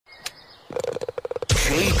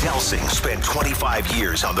Jay Delsing spent 25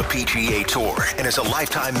 years on the PGA Tour and is a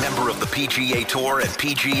lifetime member of the PGA Tour and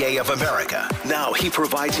PGA of America. Now he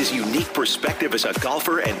provides his unique perspective as a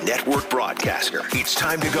golfer and network broadcaster. It's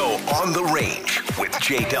time to go on the range with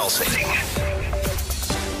Jay Delsing.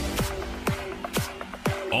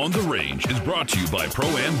 On the Range is brought to you by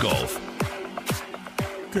Pro-Am Golf.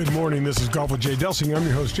 Good morning. This is Golf with Jay Delsing. I'm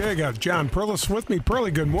your host, Jay. I got John Perlis with me.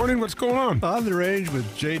 Perley, good morning. What's going on? On the range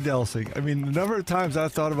with Jay Delsing. I mean, the number of times I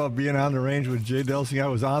thought about being on the range with Jay Delsing. I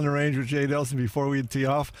was on the range with Jay Delsing before we'd tee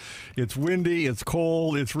off. It's windy, it's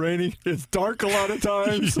cold, it's rainy, it's dark a lot of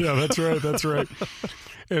times. Yeah, that's right. That's right.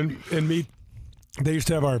 And me, they used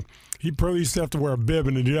to have Perley used to have to wear a bib,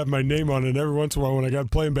 and he'd have my name on it. And every once in a while, when I got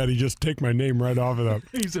playing bad, he'd just take my name right off of that.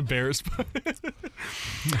 He's embarrassed.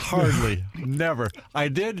 Hardly. Never. I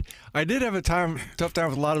did have a tough time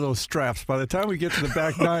with a lot of those straps. By the time we get to the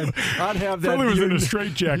back nine, I'd have that. Perley was in a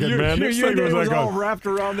straitjacket, man. Your name was all wrapped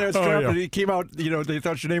around that strap, and it came out, they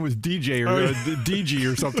thought your name was DJ or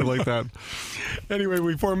DG or something like that. Anyway,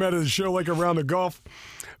 we formatted the show like a round of golf.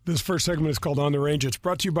 This first segment is called On the Range. It's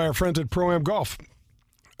brought to you by our friends at Pro-Am Golf.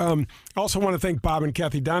 I also want to thank Bob and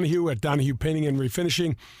Kathy Donahue at Donahue Painting and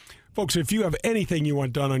Refinishing. Folks, if you have anything you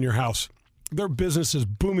want done on your house, their business is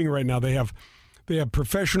booming right now. They have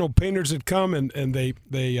professional painters that come, and they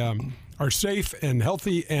are safe and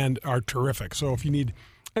healthy and are terrific. So if you need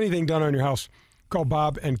anything done on your house, call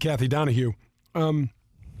Bob and Kathy Donahue.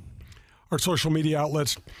 Our social media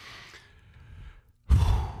outlets,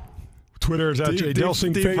 Twitter is at Jay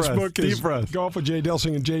Delsing. Facebook is Golf with Jay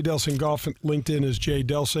Delsing and Jay Delsing Golf. LinkedIn is Jay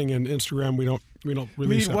Delsing, and Instagram we don't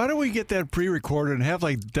release. Why don't we get that pre-recorded and have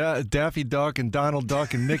like Daffy Duck and Donald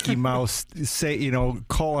Duck and Mickey Mouse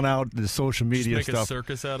calling out the social media just make stuff? A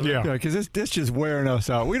circus out of it. Yeah, because this just wearing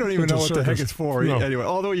us out. We don't even know what the heck it's for. No. Anyway,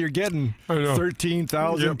 although you're getting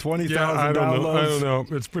 13,000, 20,000 downloads. I don't know.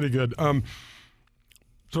 It's pretty good. So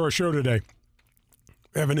our show today,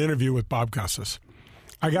 we have an interview with Bob Costas.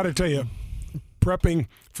 I got to tell you, prepping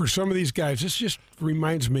for some of these guys, this just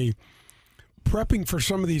reminds me, prepping for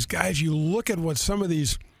some of these guys, you look at what some of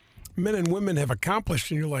these men and women have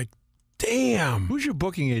accomplished, and you're like, damn. Who's your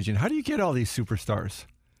booking agent? How do you get all these superstars?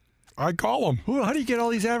 I call them. How do you get all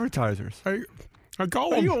these advertisers? I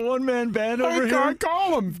call them. Are you a one-man band over here? I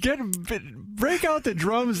call them. Break out the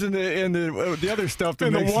drums and the other stuff.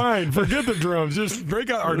 And the wine. Forget the drums. Just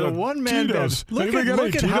break out the one-man band. Look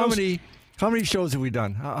at how many shows have we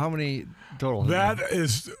done? How many total? That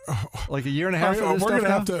is like a year and a half. We're gonna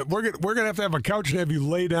have to have a couch and have you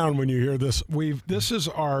lay down when you hear this. This is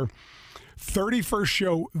our 31st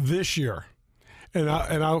show this year, and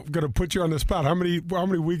I'm gonna put you on the spot. How many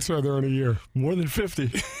weeks are there in a year? More than 50.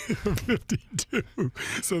 52.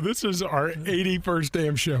 So this is our 81st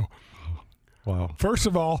damn show. Wow. First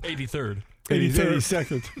of all, 83rd.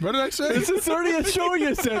 82nd. What did I say? It's the 30th show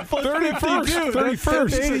you said.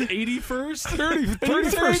 31st. 81st.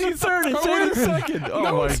 31st. 32nd. Oh,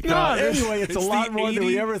 no, my it's God. not. Anyway, it's a lot more than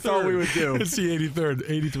we ever thought we would do. It's the 83rd,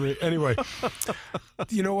 83. Anyway,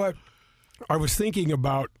 you know what? I was thinking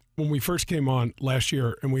about when we first came on last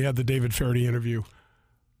year and we had the David Faraday interview.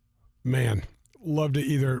 Man, love to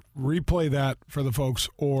either replay that for the folks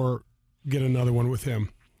or get another one with him.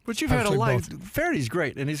 But you've had a life. Faraday's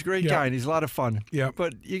great, and he's a great guy, and he's a lot of fun. Yeah.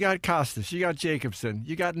 But you got Costas, you got Jacobson,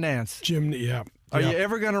 you got Nance. Jim, yeah. Are you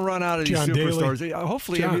ever going to run out of these John superstars? Daly.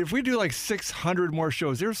 Hopefully, I mean, if we do like 600 more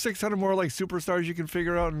shows, there's 600 more like superstars you can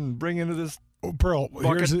figure out and bring into this. Pearl,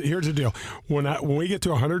 here's the deal. When we get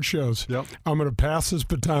to 100 shows, I'm going to pass this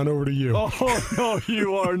baton over to you. Oh, no,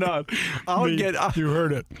 you are not. You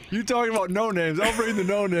heard it. You talking about no names. I'll bring the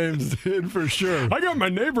no names in for sure. I got my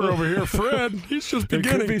neighbor over here, Fred. He's just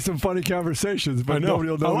beginning. There could be some funny conversations, but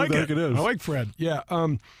nobody will know who the heck it is. I like Fred. Yeah.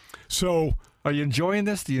 So... Are you enjoying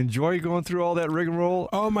this? Do you enjoy going through all that rigmarole?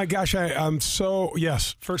 Oh, my gosh. I'm so,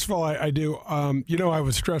 yes. First of all, I do. I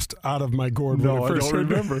was stressed out of my gourd. No, I don't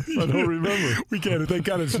remember. I don't remember. We can't. Thank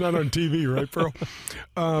God it's not on TV, right, Pearl?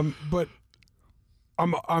 But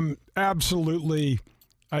I'm absolutely,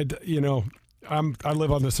 I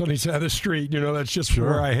live on the sunny side of the street. That's just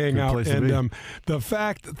where I hang out. And the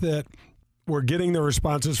fact that we're getting the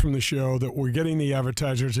responses from the show, that we're getting the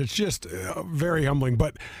advertisers, it's just very humbling.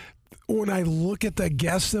 But when I look at the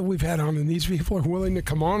guests that we've had on, and these people are willing to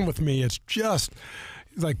come on with me, it's just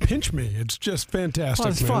like pinch me. It's just fantastic.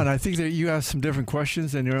 Well, it's fun. I think that you ask some different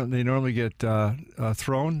questions, and they normally get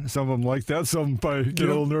thrown. Some of them like that. Some probably get a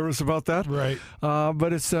little nervous about that. Right.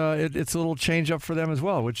 But it's a little change up for them as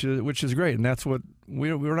well, which is great, and that's what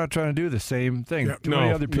we're not trying to do the same thing. Yeah, Too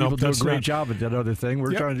many other people do a great not. job at that other thing.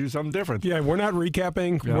 We're trying to do something different. Yeah, we're not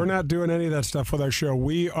recapping. Yeah. We're not doing any of that stuff with our show.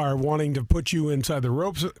 We are wanting to put you inside the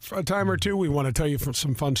ropes a time or two. We want to tell you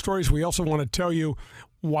some fun stories. We also want to tell you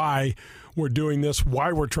why we're doing this,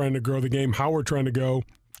 why we're trying to grow the game, how we're trying to grow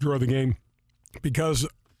the game, because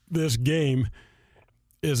this game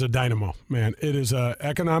is a dynamo, man. It is an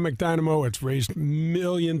economic dynamo. It's raised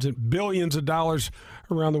millions and billions of dollars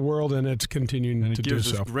around the world, and it's continuing to do so. It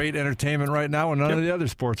gives us great entertainment right now, and none of the other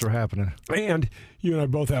sports are happening. And you and I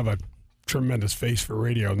both have a tremendous face for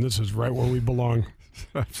radio, and this is right where we belong.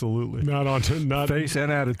 Absolutely. Not face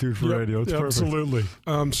and attitude for radio. It's perfect. Absolutely.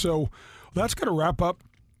 So that's going to wrap up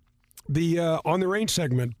the On the Range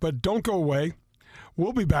segment, but don't go away.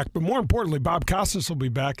 We'll be back, but more importantly, Bob Costas will be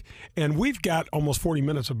back, and we've got almost 40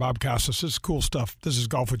 minutes of Bob Costas. This is cool stuff. This is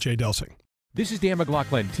Golf with Jay Delsing. This is Dan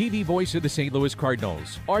McLaughlin, TV voice of the St. Louis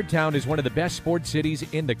Cardinals. Our town is one of the best sports cities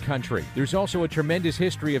in the country. There's also a tremendous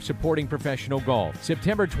history of supporting professional golf.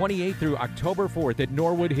 September 28th through October 4th at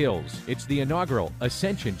Norwood Hills. It's the inaugural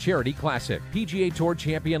Ascension Charity Classic. PGA Tour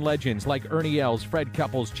champion legends like Ernie Els, Fred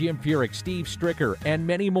Couples, Jim Furyk, Steve Stricker, and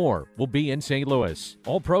many more will be in St. Louis.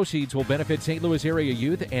 All proceeds will benefit St. Louis area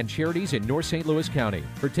youth and charities in North St. Louis County.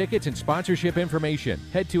 For tickets and sponsorship information,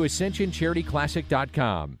 head to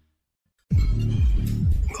ascensioncharityclassic.com.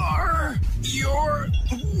 Are your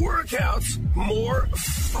workouts more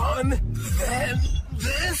fun than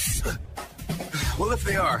this? Well, if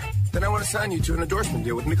they are, then I want to sign you to an endorsement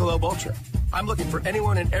deal with Michelob Ultra. I'm looking for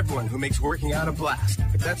anyone and everyone who makes working out a blast.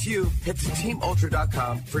 If that's you, head to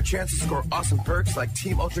TeamUltra.com for a chance to score awesome perks like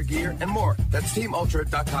Team Ultra gear and more. That's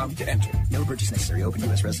TeamUltra.com to enter. No purchase necessary. Open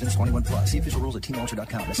U.S. residents 21 plus. See official rules at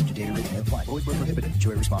TeamUltra.com. Message and data rating may apply. Void where prohibited.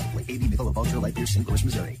 Enjoy responsibly. AB Michelob Ultra Light Beer, St. Louis,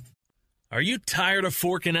 Missouri. Are you tired of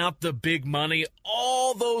forking out the big money,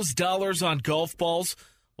 all those dollars on golf balls?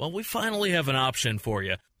 Well, we finally have an option for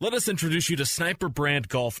you. Let us introduce you to Sniper brand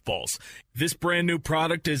golf balls. This brand new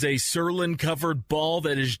product is a Surlyn-covered ball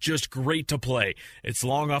that is just great to play. It's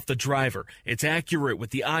long off the driver, it's accurate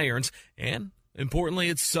with the irons, and importantly,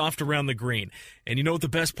 it's soft around the green. And you know what the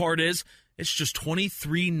best part is? It's just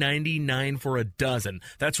 $23.99 for a dozen.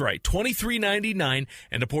 That's right, $23.99,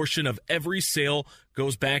 and a portion of every sale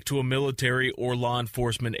goes back to a military or law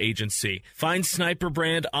enforcement agency. Find Sniper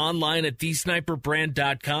Brand online at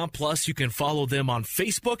thesniperbrand.com. Plus, you can follow them on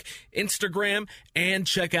Facebook, Instagram, and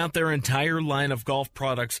check out their entire line of golf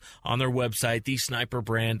products on their website,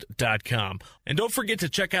 thesniperbrand.com. And don't forget to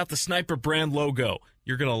check out the Sniper Brand logo.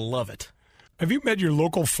 You're going to love it. Have you met your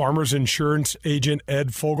local farmer's insurance agent, Ed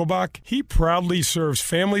Fogelbach? He proudly serves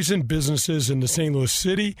families and businesses in the St. Louis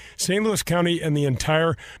City, St. Louis County, and the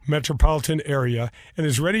entire metropolitan area, and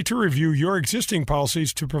is ready to review your existing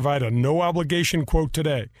policies to provide a no-obligation quote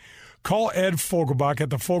today. Call Ed Fogelbach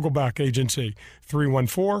at the Fogelbach Agency,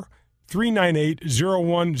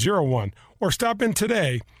 314-398-0101, or stop in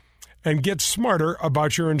today and get smarter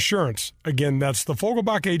about your insurance. Again, that's the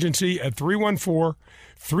Fogelbach Agency at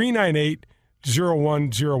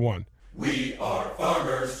 314-398-0101. We are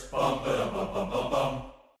farmers. Bum, ba-dum, bum, bum, bum, bum.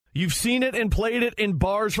 You've seen it and played it in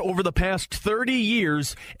bars over the past 30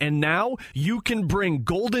 years, and now you can bring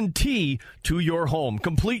Golden Tee to your home.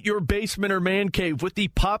 Complete your basement or man cave with the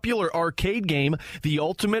popular arcade game, The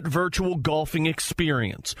Ultimate Virtual Golfing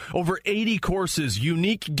Experience. Over 80 courses,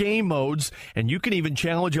 unique game modes, and you can even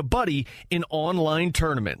challenge a buddy in online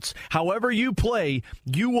tournaments. However you play,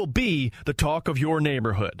 you will be the talk of your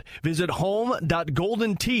neighborhood. Visit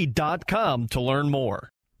home.goldentee.com to learn more.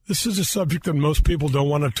 This is a subject that most people don't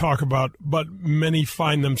want to talk about, but many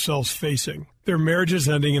find themselves facing. Their marriage is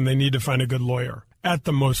ending and they need to find a good lawyer at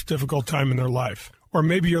the most difficult time in their life. Or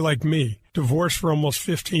maybe you're like me, divorced for almost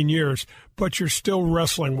 15 years, but you're still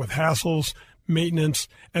wrestling with hassles, maintenance,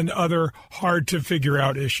 and other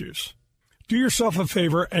hard-to-figure-out issues. Do yourself a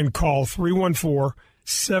favor and call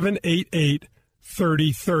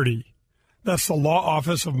 314-788-3030. That's the law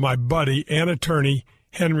office of my buddy and attorney,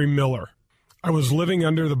 Henry Miller. I was living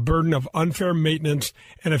under the burden of unfair maintenance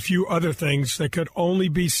and a few other things that could only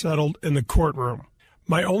be settled in the courtroom.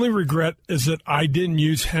 My only regret is that I didn't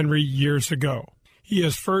use Henry years ago. He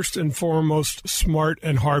is first and foremost smart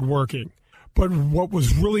and hardworking. But what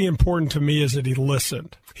was really important to me is that he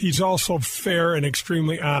listened. He's also fair and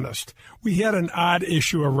extremely honest. We had an odd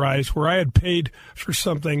issue arise where I had paid for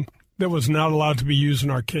something that was not allowed to be used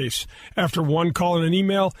in our case. After one call and an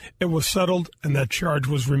email, it was settled and that charge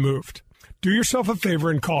was removed. Do yourself a favor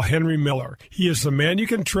and call Henry Miller. He is the man you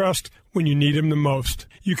can trust when you need him the most.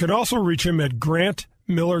 You can also reach him at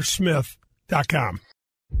grantmillersmith.com.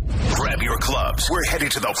 Grab your clubs. We're headed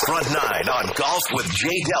to the front nine on Golf with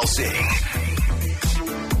Jay Delsing.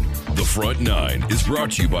 The Front Nine is brought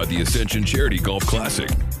to you by the Ascension Charity Golf Classic.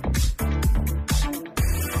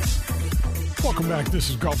 Welcome back. This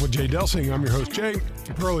is Golf with Jay Delsing. I'm your host, Jay.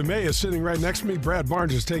 Pearlie May is sitting right next to me. Brad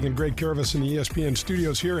Barnes is taking great care of us in the ESPN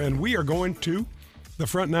studios here, and we are going to The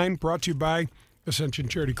Front Nine, brought to you by Ascension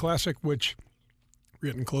Charity Classic, which we're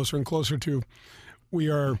getting closer and closer to. We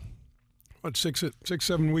are,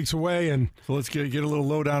 7 weeks away, and so let's get a little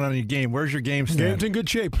lowdown on your game. Where's your game stand? Game's in good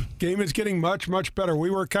shape. Game is getting much, much better. We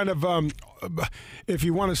were kind of, if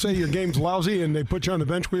you want to say your game's lousy and they put you on the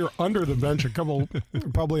bench, we were under the bench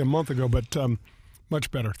probably a month ago, but much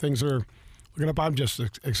better. Things are looking up. I'm just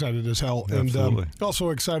excited as hell. Absolutely. And also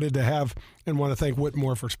excited to have and want to thank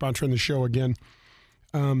Whitmore for sponsoring the show again.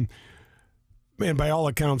 Man, by all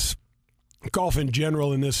accounts, golf in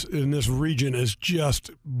general in this region is just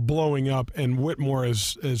blowing up, and Whitmore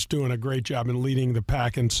is doing a great job in leading the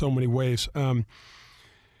pack in so many ways.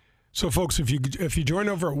 So, folks, if you join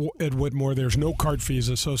over at Whitmore, there's no cart fees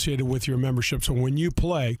associated with your membership. So when you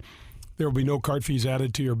play, there will be no cart fees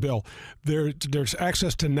added to your bill. There's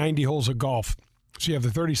access to 90 holes of golf. So you have the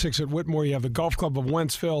 36 at Whitmore, you have the Golf Club of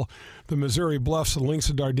Wentzville, the Missouri Bluffs, the Links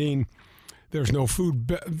of Dardenne. There's no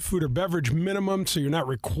food or beverage minimum, so you're not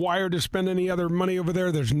required to spend any other money over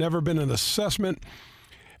there. There's never been an assessment.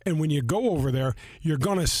 And when you go over there, you're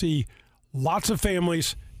going to see lots of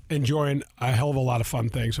families enjoying a hell of a lot of fun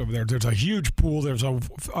things over there. There's a huge pool. There's a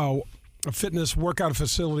fitness workout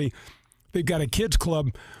facility. They've got a kids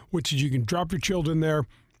club, which is you can drop your children there.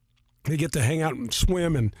 They get to hang out and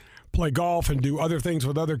swim and play golf and do other things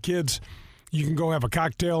with other kids. You can go have a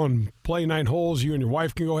cocktail and play 9 holes. You and your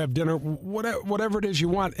wife can go have dinner, whatever it is you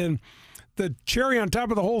want. And the cherry on top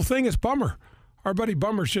of the whole thing is Bummer. Our buddy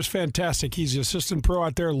Bummer's just fantastic. He's the assistant pro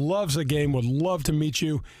out there, loves the game, would love to meet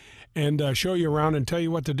you and show you around and tell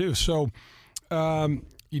you what to do. So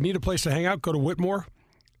you need a place to hang out, go to Whitmore.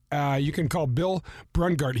 You can call Bill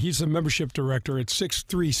Brungart. He's the membership director at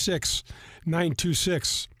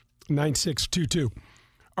 636-926-9622.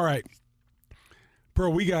 All right.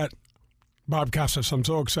 Pearl, we got Bob Costas. I'm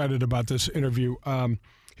so excited about this interview.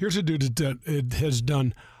 Here's a dude that has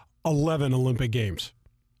done 11 Olympic Games.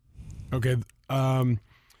 Okay.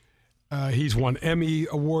 He's won Emmy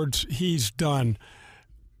Awards. He's done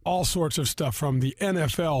all sorts of stuff from the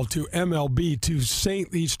NFL to MLB to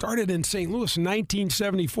he started in St. Louis in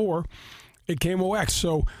 1974 at KMOX.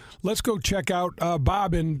 So let's go check out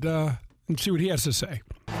Bob and see what he has to say.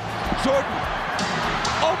 Jordan,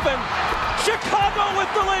 open, Chicago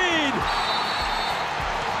with the lead.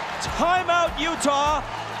 Timeout, Utah.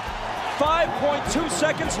 5.2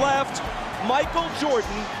 seconds left. Michael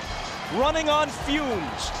Jordan running on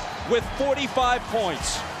fumes with 45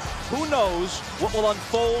 points. Who knows what will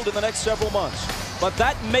unfold in the next several months? But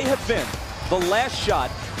that may have been the last shot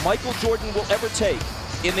Michael Jordan will ever take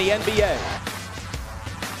in the NBA.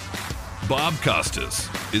 Bob Costas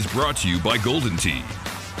is brought to you by Golden Tee.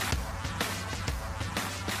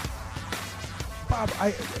 Bob,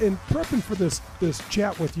 in prepping for this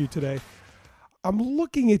chat with you today, I'm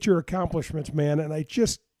looking at your accomplishments, man, and I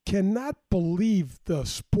just cannot believe the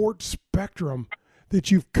sports spectrum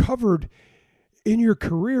that you've covered in your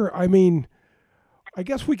career. I mean, I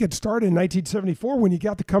guess we could start in 1974 when you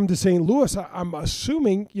got to come to St. Louis. I'm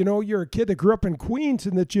assuming, you're a kid that grew up in Queens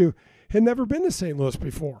and that you had never been to St. Louis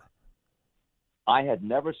before. I had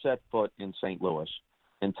never set foot in St. Louis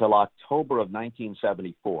until October of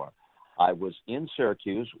 1974. I was in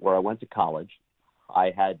Syracuse, where I went to college.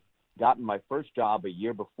 I had gotten my first job a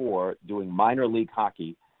year before doing minor league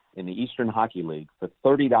hockey in the Eastern Hockey League for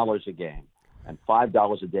 $30 a game and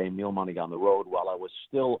 $5 a day meal money on the road while I was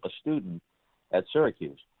still a student at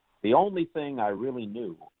Syracuse. The only thing I really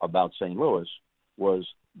knew about St. Louis was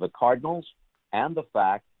the Cardinals and the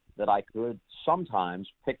fact that I could sometimes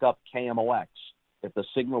pick up KMOX if the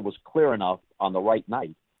signal was clear enough on the right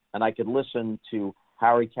night, and I could listen to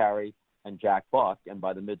Harry Carey and Jack Buck, and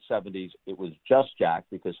by the mid-'70s, it was just Jack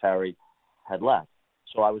because Harry had left.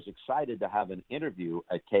 So I was excited to have an interview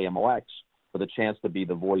at KMOX for the chance to be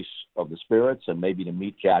the voice of the Spirits and maybe to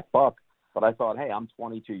meet Jack Buck. But I thought, hey, I'm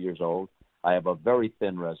 22 years old. I have a very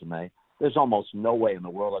thin resume. There's almost no way in the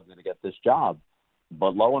world I'm going to get this job.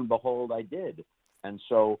 But lo and behold, I did. And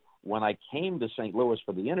so when I came to St. Louis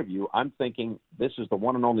for the interview, I'm thinking this is the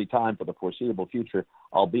one and only time for the foreseeable future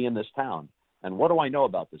I'll be in this town. And what do I know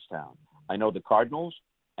about this town? I know the Cardinals,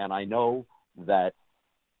 and I know that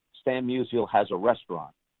Stan Musial has a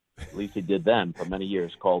restaurant. At least he did then for many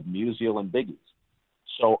years, called Musial and Biggie's.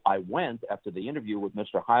 So I went, after the interview with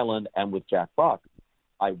Mr. Hyland and with Jack Buck,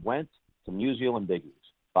 I went to Musial and Biggie's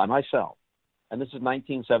by myself. And this is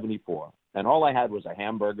 1974. And all I had was a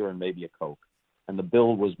hamburger and maybe a Coke. and the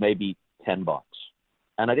bill was maybe $10.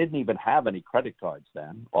 And I didn't even have any credit cards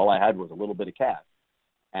then. All I had was a little bit of cash.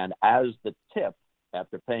 And as the tip,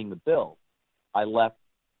 after paying the bill, I left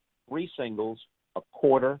 3 singles, a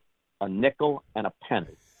quarter, a nickel, and a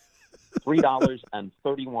penny.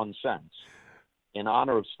 $3.31 in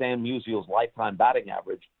honor of Stan Musial's lifetime batting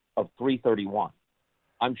average of .331.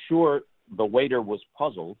 I'm sure the waiter was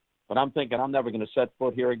puzzled, but I'm thinking I'm never going to set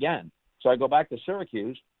foot here again. So I go back to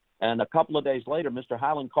Syracuse, and a couple of days later, Mr.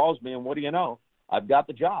 Highland calls me, and what do you know? I've got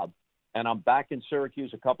the job. And I'm back in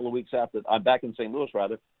Syracuse I'm back in St. Louis,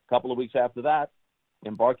 rather, a couple of weeks after that,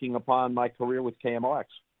 embarking upon my career with KMOX.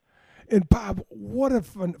 And Bob, what a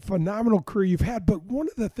phenomenal career you've had. But one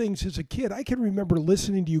of the things as a kid, I can remember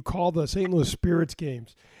listening to you call the St. Louis Spirits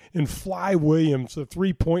games and Fly Williams, the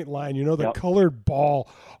 3-point line, the colored ball,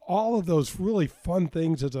 all of those really fun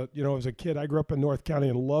things as a kid. I grew up in North County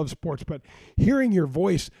and loved sports, but hearing your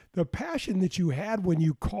voice, the passion that you had when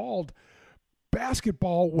you called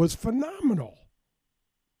basketball was phenomenal.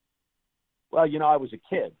 Well, I was a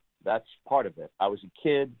kid. That's part of it. I was a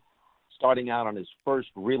kid starting out on his first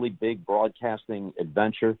really big broadcasting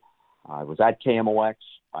adventure. I was at KMOX.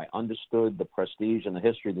 I understood the prestige and the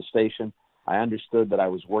history of the station. I understood that I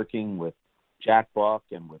was working with Jack Buck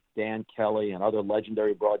and with Dan Kelly and other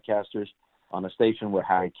legendary broadcasters on a station where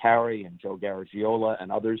Harry Carey and Joe Garagiola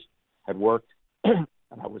and others had worked, and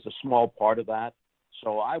I was a small part of that.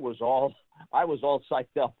 So I was all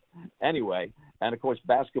psyched up anyway. And of course,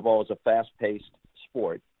 basketball is a fast-paced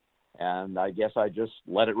sport, and I guess I just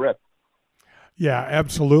let it rip. Yeah,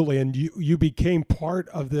 absolutely. And you became part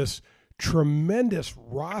of this tremendous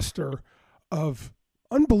roster of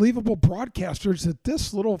unbelievable broadcasters that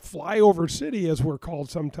this little flyover city, as we're called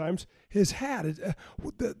sometimes, has had.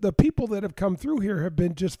 The people that have come through here have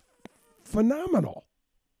been just phenomenal.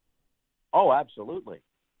 Oh, absolutely.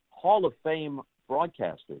 Hall of Fame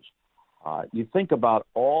broadcasters. You think about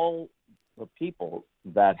all the people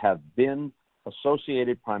that have been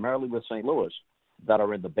associated primarily with St. Louis that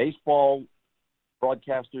are in the baseball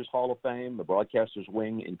Broadcasters Hall of Fame, the Broadcasters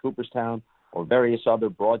Wing in Cooperstown, or various other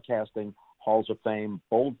broadcasting halls of fame,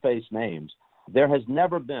 bold-faced names. There has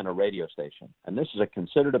never been a radio station, and this is a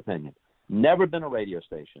considered opinion, never been a radio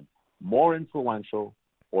station more influential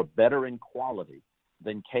or better in quality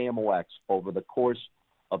than KMOX over the course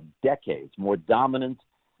of decades, more dominant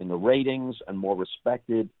in the ratings and more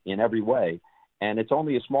respected in every way. And it's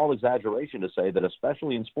only a small exaggeration to say that,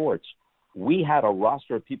 especially in sports, we had a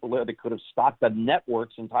roster of people there that could have stocked the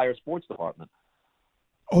network's entire sports department.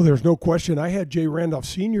 Oh, there's no question. I had Jay Randolph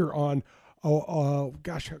Sr. on, a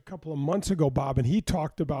couple of months ago, Bob, and he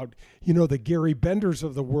talked about, the Gary Benders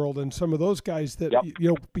of the world and some of those guys that,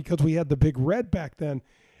 because we had the Big Red back then.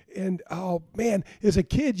 And, oh, man, as a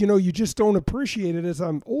kid, you just don't appreciate it. As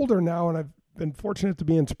I'm older now and I've been fortunate to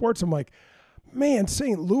be in sports, I'm like, man,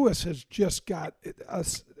 St. Louis has just got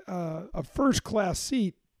a first-class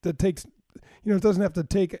seat that takes – it doesn't have to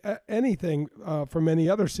take anything from any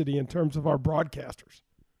other city in terms of our broadcasters.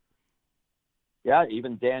 Yeah,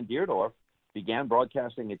 even Dan Deerdorf began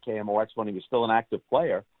broadcasting at KMOX when he was still an active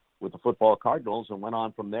player with the football Cardinals and went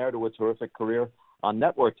on from there to a terrific career on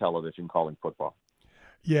network television calling football.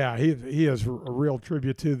 Yeah, he is a real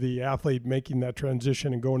tribute to the athlete making that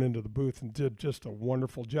transition and going into the booth, and did just a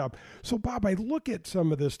wonderful job. So, Bob, I look at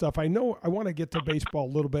some of this stuff. I know I want to get to baseball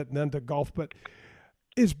a little bit and then to golf, but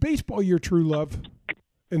is baseball your true love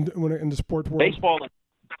in the sport world?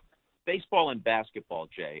 Baseball and basketball,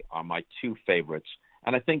 Jay, are my two favorites,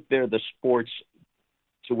 and I think they're the sports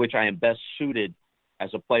to which I am best suited as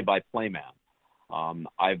a play-by-play man.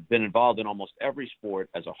 I've been involved in almost every sport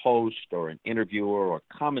as a host or an interviewer or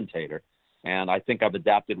commentator, and I think I've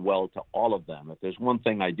adapted well to all of them. If there's one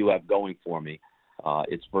thing I do have going for me,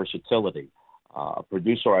 it's versatility. A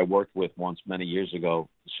producer I worked with once many years ago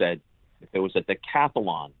said, if there was a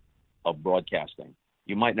decathlon of broadcasting,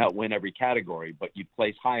 you might not win every category, but you'd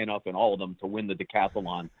place high enough in all of them to win the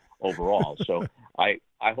decathlon overall. So I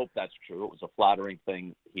hope that's true. It was a flattering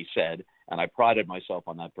thing he said, and I prided myself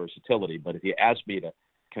on that versatility. But if you asked me to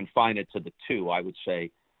confine it to the two, I would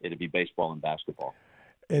say it'd be baseball and basketball.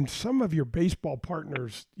 And some of your baseball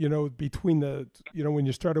partners, between when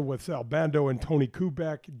you started with Sal Bando and Tony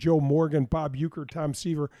Kubek, Joe Morgan, Bob Uecker, Tom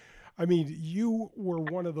Seaver, I mean, you were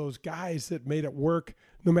one of those guys that made it work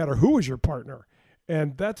no matter who was your partner.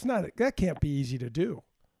 And that can't be easy to do.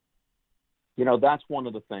 That's one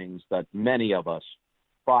of the things that many of us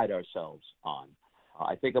pride ourselves on.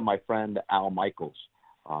 I think of my friend Al Michaels.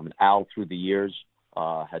 Al, through the years,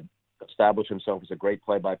 had established himself as a great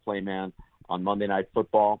play-by-play man on Monday Night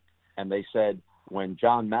Football. And they said when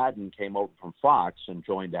John Madden came over from Fox and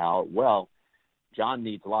joined Al, well, John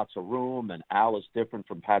needs lots of room, and Al is different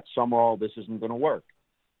from Pat Summerall. This isn't going to work.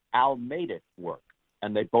 Al made it work,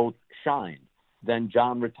 and they both shined. Then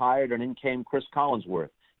John retired, and in came Chris Collinsworth.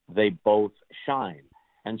 They both shined.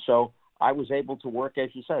 And so I was able to work, as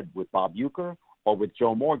you said, with Bob Uecker or with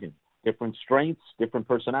Joe Morgan. Different strengths, different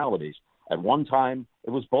personalities. At one time, it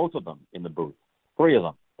was both of them in the booth, three of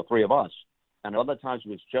them, the three of us. And other times it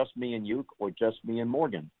was just me and Uecker or just me and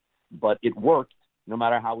Morgan. But it worked no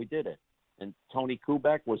matter how we did it. And Tony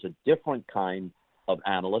Kubek was a different kind of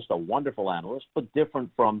analyst, a wonderful analyst, but different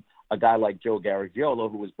from a guy like Joe Garagiola,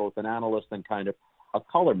 who was both an analyst and kind of a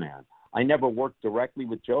color man. I never worked directly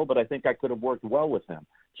with Joe, but I think I could have worked well with him,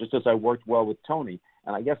 just as I worked well with Tony.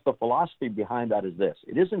 And I guess the philosophy behind that is this.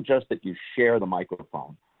 It isn't just that you share the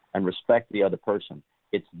microphone and respect the other person.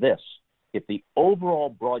 It's this. If the overall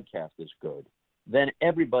broadcast is good, then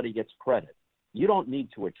everybody gets credit. You don't need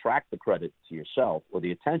to attract the credit to yourself or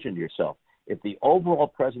the attention to yourself. If the overall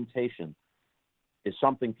presentation is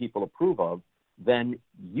something people approve of, then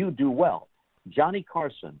you do well. Johnny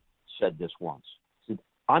Carson said this once. He said,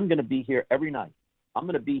 I'm going to be here every night. I'm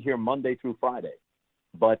going to be here Monday through Friday.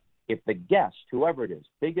 But if the guest, whoever it is,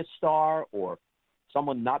 biggest star or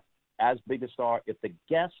someone not as big a star, if the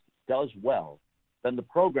guest does well, then the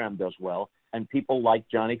program does well, and people like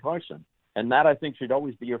Johnny Carson. And that, I think, should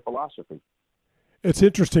always be your philosophy. It's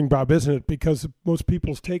interesting, Bob, isn't it? Because most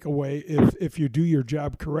people's takeaway, if you do your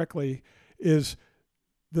job correctly, is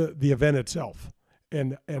the event itself,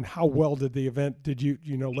 and how well did the event? Did you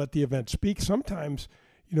let the event speak? Sometimes,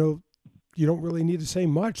 you don't really need to say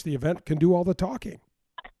much. The event can do all the talking.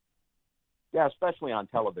 Yeah, especially on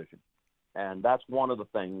television, and that's one of the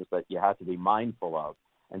things that you have to be mindful of.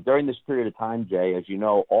 And during this period of time, Jay, as you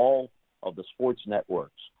know, all of the sports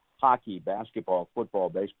networks, hockey, basketball, football,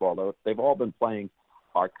 baseball, they've all been playing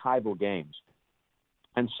archival games.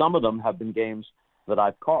 And some of them have been games that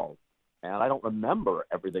I've called. And I don't remember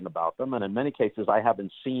everything about them. And in many cases, I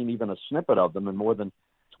haven't seen even a snippet of them in more than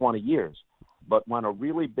 20 years. But when a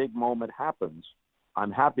really big moment happens,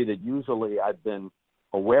 I'm happy that usually I've been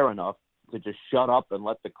aware enough to just shut up and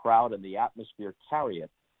let the crowd and the atmosphere carry it,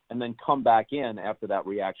 and then come back in after that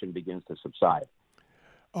reaction begins to subside.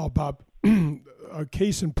 Oh, Bob, a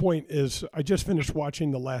case in point is I just finished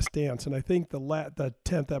watching The Last Dance, and I think the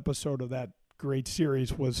 10th episode of that great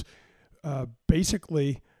series was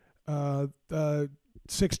basically the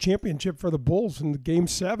sixth championship for the Bulls in Game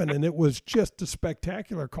 7, and it was just a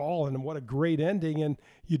spectacular call, and what a great ending, and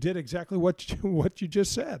you did exactly what you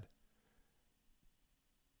just said.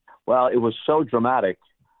 Well, it was so dramatic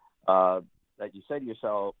that you say to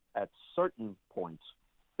yourself, at certain points,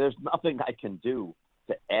 there's nothing I can do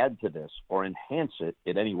to add to this or enhance it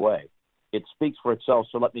in any way. It speaks for itself,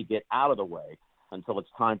 so let me get out of the way until it's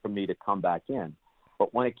time for me to come back in.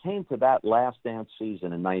 But when it came to that Last Dance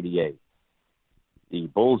season in '98, the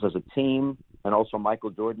Bulls as a team and also Michael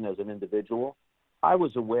Jordan as an individual, I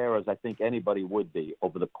was aware, as I think anybody would be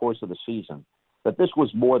over the course of the season, that this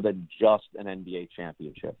was more than just an NBA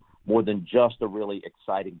championship, more than just a really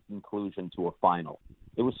exciting conclusion to a final.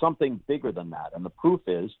 It was something bigger than that. And the proof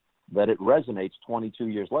is that it resonates 22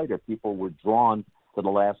 years later. People were drawn to The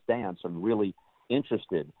Last Dance and really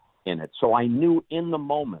interested in it. So I knew in the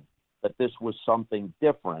moment that this was something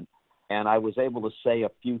different, and I was able to say a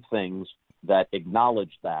few things that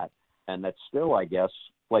acknowledged that, and that still, I guess,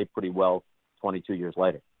 play pretty well 22 years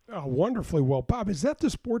later. Oh, wonderfully well. Bob, is that the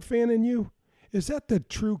sport fan in you? Is that the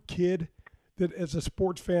true kid that, as a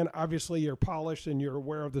sports fan, obviously you're polished and you're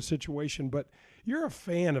aware of the situation, but you're a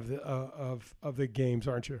fan of the games,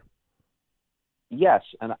 aren't you? Yes,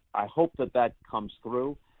 and I hope that comes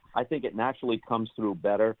through. I think it naturally comes through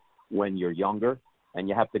better when you're younger, and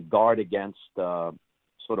you have to guard against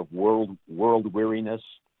sort of world weariness.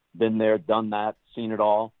 Been there, done that, seen it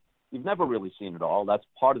all. You've never really seen it all. That's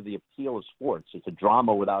part of the appeal of sports. It's a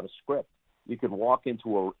drama without a script. You can walk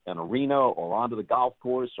into an arena or onto the golf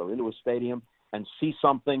course or into a stadium and see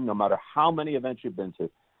something, no matter how many events you've been to,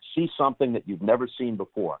 see something that you've never seen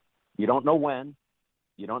before. You don't know when,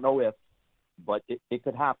 you don't know if, but it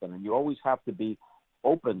could happen. And you always have to be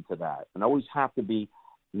open to that and always have to be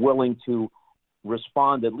willing to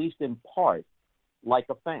respond, at least in part, like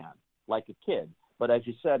a fan, like a kid. But as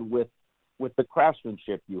you said, with the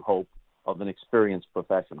craftsmanship, you hope, of an experienced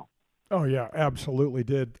professional. Oh, yeah, absolutely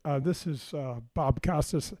did. This is Bob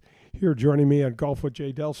Costas here joining me on Golf with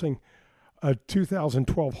Jay Delsing, a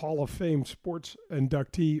 2012 Hall of Fame sports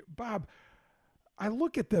inductee. Bob, I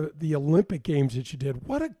look at the Olympic Games that you did.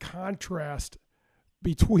 What a contrast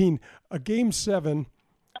between a Game 7,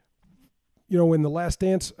 in the Last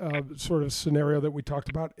Dance sort of scenario that we talked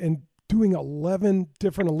about, and doing 11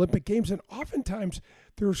 different Olympic Games, and oftentimes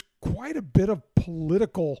there's quite a bit of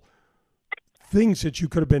political things that you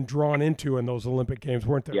could have been drawn into in those Olympic Games,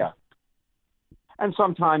 weren't there? Yeah. And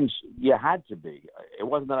sometimes you had to be. It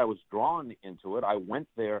wasn't that I was drawn into it. I went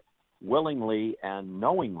there willingly and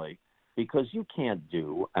knowingly, because you can't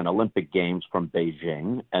do an Olympic Games from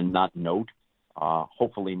Beijing and not note,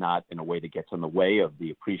 hopefully not in a way that gets in the way of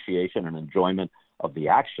the appreciation and enjoyment of the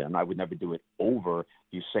action. I would never do it over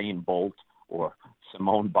Usain Bolt or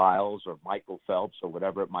Simone Biles or Michael Phelps or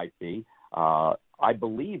whatever it might be. I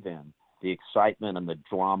believe in the excitement and the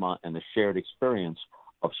drama and the shared experience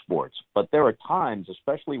of sports. But there are times,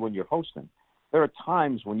 especially when you're hosting, there are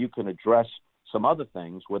times when you can address some other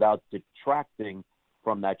things without detracting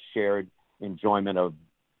from that shared enjoyment of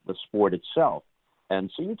the sport itself.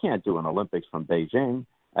 And so you can't do an Olympics from Beijing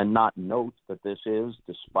and not note that this is,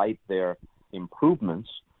 despite their improvements,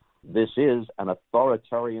 this is an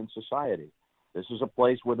authoritarian society. This is a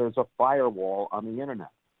place where there's a firewall on the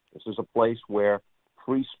internet. This is a place where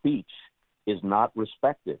free speech is not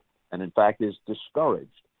respected and, in fact, is discouraged.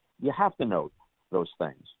 You have to note those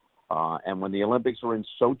things. And when the Olympics are in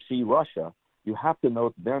Sochi, Russia, you have to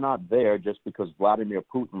note they're not there just because Vladimir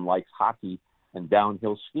Putin likes hockey and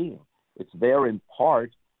downhill skiing. It's there in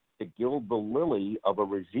part to gild the lily of a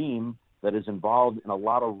regime that is involved in a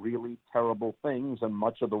lot of really terrible things, and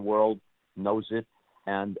much of the world knows it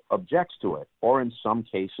and objects to it. Or in some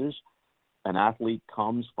cases, an athlete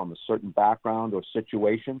comes from a certain background or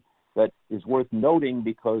situation that is worth noting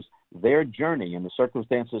because their journey and the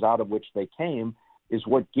circumstances out of which they came is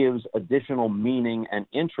what gives additional meaning and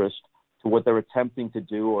interest to what they're attempting to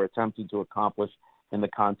do or attempting to accomplish in the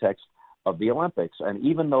context of the Olympics. And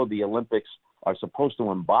even though the Olympics are supposed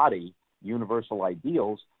to embody universal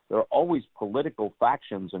ideals, there are always political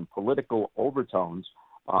factions and political overtones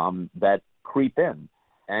that creep in.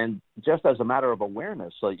 And just as a matter of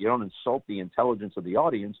awareness, so you don't insult the intelligence of the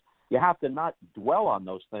audience, you have to not dwell on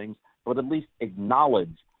those things, but at least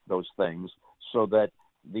acknowledge those things so that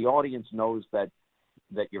the audience knows that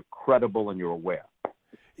you're credible and you're aware.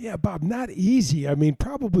 Yeah, Bob, not easy. I mean,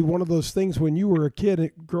 probably one of those things when you were a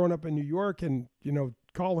kid growing up in New York and,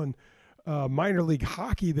 calling minor league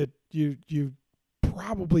hockey that you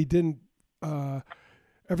probably didn't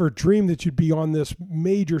ever dream that you'd be on this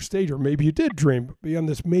major stage, or maybe you did dream, be on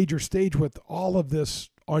this major stage with all of this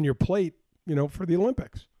on your plate, for the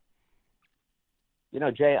Olympics.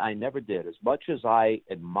 Jay, I never did. As much as I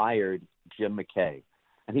admired Jim McKay,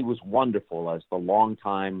 and he was wonderful as the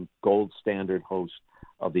longtime gold standard host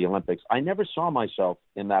of the Olympics, I never saw myself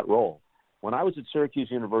in that role. When I was at Syracuse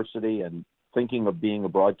University and thinking of being a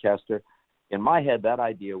broadcaster, in my head, that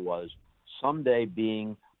idea was someday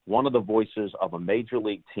being one of the voices of a major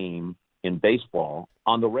league team in baseball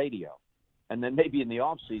on the radio. And then maybe in the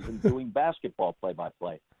off season doing basketball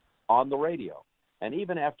play-by-play on the radio. And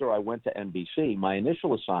even after I went to NBC, my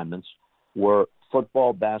initial assignments were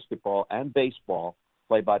football, basketball, and baseball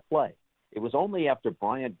play-by-play. It was only after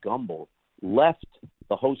Bryant Gumbel left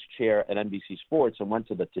the host chair at NBC Sports and went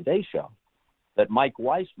to the Today Show that Mike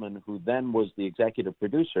Weissman, who then was the executive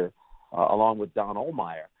producer, along with Don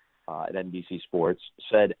Ohlmeyer at NBC Sports,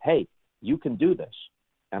 said, "Hey, you can do this."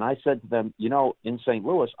 And I said to them, in St.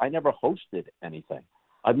 Louis, I never hosted anything.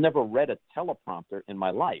 I've never read a teleprompter in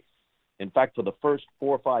my life. In fact, for the first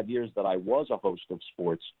 4 or 5 years that I was a host of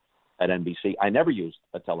sports at NBC, I never used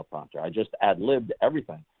a teleprompter. I just ad-libbed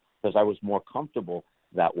everything because I was more comfortable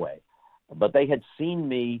that way. But they had seen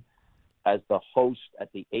me as the host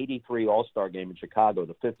at the 83 All-Star Game in Chicago,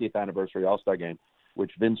 the 50th anniversary All-Star Game,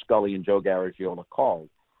 which Vin Scully and Joe Garagiola called.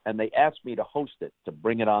 And they asked me to host it, to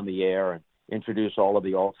bring it on the air and introduce all of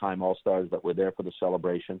the all-time All-Stars that were there for the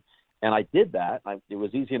celebration. And I did that. It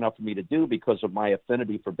was easy enough for me to do because of my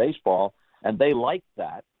affinity for baseball, and they liked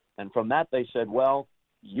that. And from that, they said, well,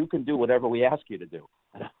 you can do whatever we ask you to do.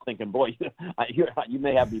 And I'm thinking, boy, you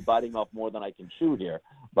may have me biting off more than I can chew here.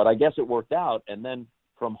 But I guess it worked out. And then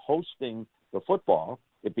from hosting the football,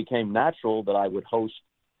 it became natural that I would host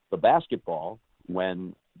the basketball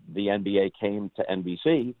when the NBA came to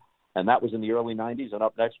NBC. And that was in the early 90s. And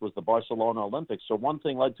up next was the Barcelona Olympics. So one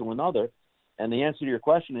thing led to another. And the answer to your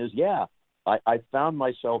question is, yeah, I found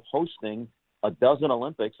myself hosting a dozen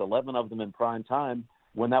Olympics, 11 of them in prime time,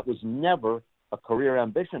 when that was never a career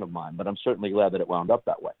ambition of mine. But I'm certainly glad that it wound up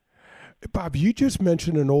that way. Bob, you just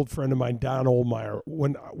mentioned an old friend of mine, Don Ohlmeyer.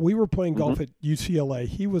 When we were playing golf at UCLA,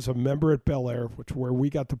 he was a member at Bel Air, where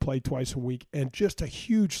we got to play twice a week, and just a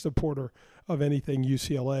huge supporter of anything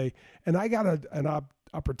UCLA. And I got an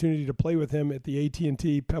opportunity to play with him at the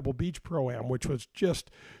AT&T Pebble Beach Pro-Am, which was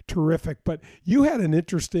just terrific. But you had an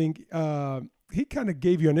interesting he kind of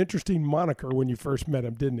gave you an interesting moniker when you first met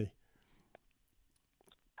him, didn't he?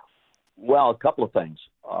 Well, a couple of things.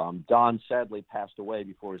 Don sadly passed away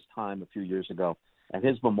before his time a few years ago, and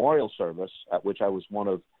his memorial service, at which I was one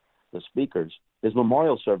of the speakers, his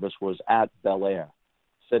memorial service was at Bel Air,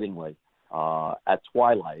 fittingly, at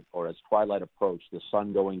twilight, or as twilight approached, the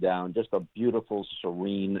sun going down, just a beautiful,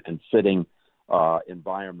 serene, and fitting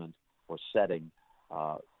environment or setting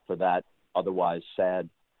for that otherwise sad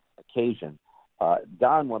occasion.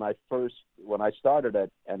 Don, when I started at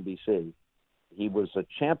NBC, he was a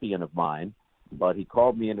champion of mine, but he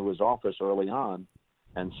called me into his office early on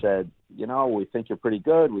and said, we think you're pretty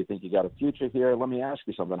good. We think you got a future here. Let me ask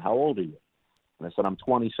you something. How old are you? And I said, I'm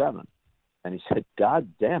 27. And he said, God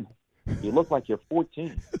damn it. You look like you're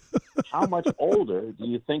 14. How much older do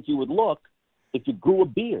you think you would look if you grew a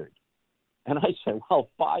beard? And I said, well,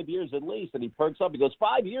 5 years at least. And he perks up. He goes,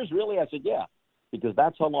 5 years, really? I said, yeah, because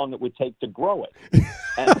that's how long it would take to grow it.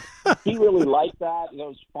 And he really liked that. It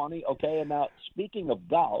was funny. Okay, and now speaking of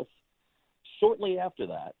golf, shortly after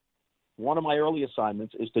that, one of my early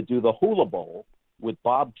assignments is to do the Hula Bowl with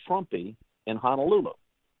Bob Trumpy in Honolulu.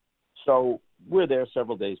 So we're there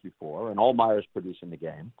several days before, and Allmeyer's producing the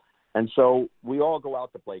game. And so we all go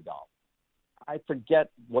out to play golf. I forget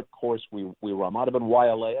what course we were on. Might have been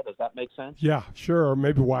Wailea. Does that make sense? Yeah, sure. Or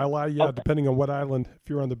maybe Wailea, yeah, Okay. Depending on what island, if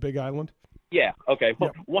you're on the big island. Yeah. Okay.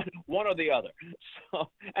 Yep. One or the other. So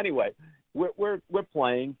anyway, we're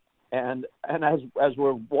playing, and as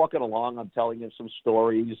we're walking along, I'm telling him some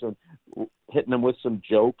stories and hitting him with some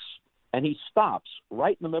jokes, and he stops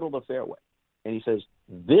right in the middle of the fairway, and he says,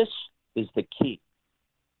 "This is the key.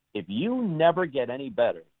 If you never get any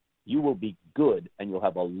better, you will be good, and you'll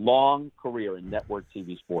have a long career in network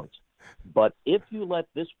TV sports. But if you let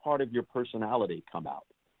this part of your personality come out,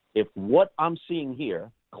 if what I'm seeing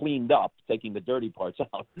here, cleaned up, taking the dirty parts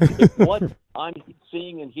out, if what I'm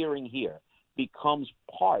seeing and hearing here becomes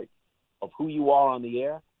part of who you are on the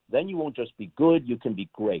air, then you won't just be good, you can be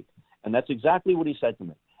great." And that's exactly what he said to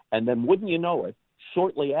me. And then wouldn't you know it,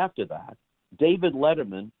 shortly after that, David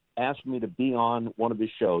Letterman asked me to be on one of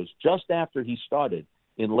his shows just after he started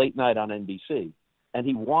in late night on NBC. And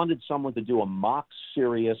he wanted someone to do a mock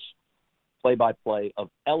serious play-by-play of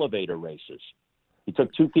elevator races. He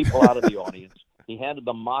took two people out of the audience. He handed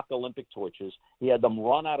them mock Olympic torches. He had them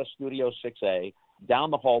run out of Studio 6A,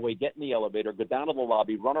 down the hallway, get in the elevator, go down to the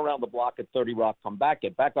lobby, run around the block at 30 Rock, come back,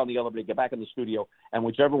 get back on the elevator, get back in the studio, and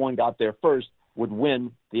whichever one got there first would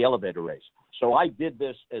win the elevator race. So I did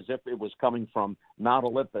this as if it was coming from Mount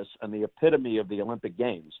Olympus and the epitome of the Olympic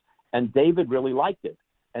Games. And David really liked it.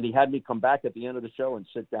 And he had me come back at the end of the show and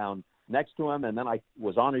sit down next to him. And then I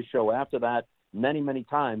was on his show after that many, many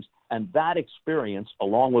times. And that experience,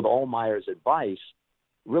 along with Allmeyer's advice,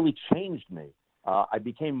 really changed me. I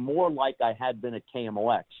became more like I had been at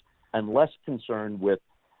KMOX and less concerned with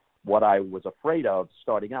what I was afraid of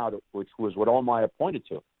starting out, which was what Allmeyer pointed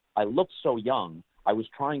to. I looked so young. I was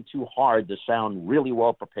trying too hard to sound really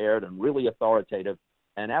well prepared and really authoritative.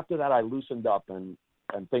 And after that, I loosened up and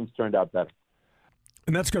things turned out better.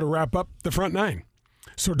 And that's going to wrap up the front nine.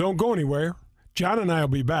 So don't go anywhere. John and I will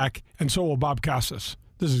be back, and so will Bob Costas.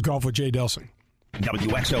 This is Golf with Jay Delsing.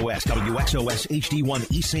 WXOS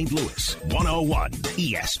HD1 East St. Louis, 101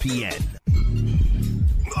 ESPN.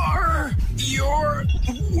 Are your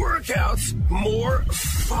workouts more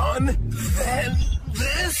fun than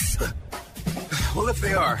this? Well, if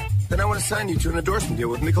they are, then I want to sign you to an endorsement deal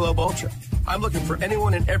with Michelob Ultra. I'm looking for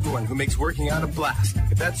anyone and everyone who makes working out a blast.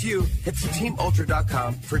 If that's you, hit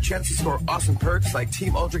teamultra.com for a chance to score awesome perks like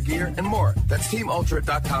Team Ultra gear and more. That's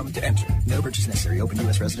teamultra.com to enter. No purchase necessary. Open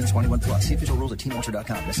U.S. residents 21 plus. See official rules at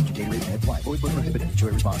teamultra.com. Message and data rate may apply. Void where prohibited. Enjoy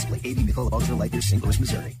responsibly. AB Michelob Ultra Light Beer, St. Louis,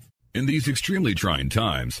 Missouri. In these extremely trying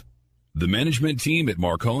times, the management team at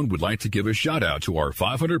Marcone would like to give a shout out to our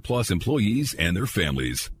 500-plus employees and their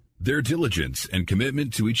families. Their diligence and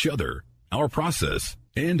commitment to each other, our process,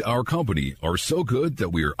 and our company are so good that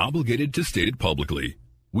we are obligated to state it publicly.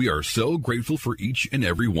 We are so grateful for each and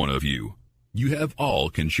every one of you. You have all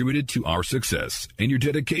contributed to our success, and your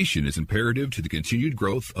dedication is imperative to the continued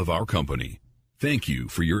growth of our company. Thank you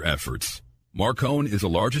for your efforts. Marcone is the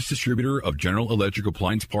largest distributor of general electric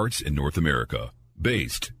appliance parts in North America,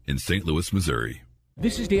 based in St. Louis, Missouri.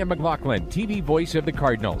 This is Dan McLaughlin, TV voice of the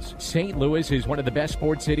Cardinals. St. Louis is one of the best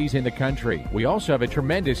sports cities in the country. We also have a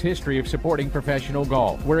tremendous history of supporting professional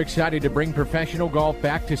golf. We're excited to bring professional golf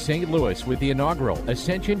back to St. Louis with the inaugural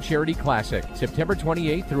Ascension Charity Classic, September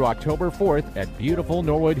 28th through October 4th at beautiful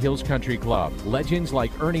Norwood Hills Country Club. Legends like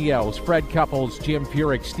Ernie Els, Fred Couples, Jim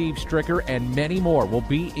Furyk, Steve Stricker, and many more will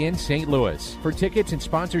be in St. Louis. For tickets and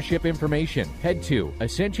sponsorship information, head to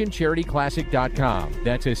AscensionCharityClassic.com.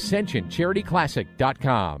 That's AscensionCharityClassic.com.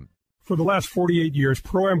 For the last 48 years,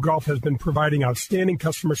 Pro-Am Golf has been providing outstanding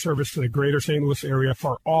customer service to the greater St. Louis area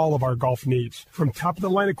for all of our golf needs. From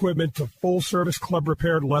top-of-the-line equipment to full-service club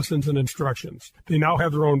repair, lessons, and instructions. They now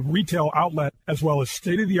have their own retail outlet as well as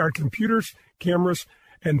state-of-the-art computers, cameras,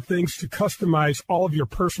 and things to customize all of your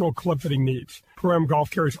personal club fitting needs. Pro-Am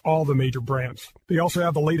Golf carries all the major brands. They also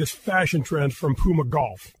have the latest fashion trends from Puma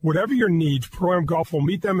Golf. Whatever your needs, Pro-Am Golf will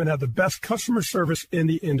meet them and have the best customer service in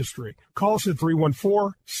the industry. Call us at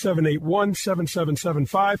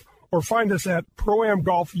 314-781-7775 or find us at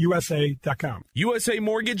ProAmGolfUSA.com. USA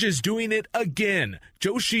Mortgage is doing it again.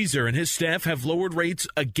 Joe Sheezer and his staff have lowered rates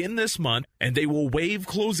again this month, and they will waive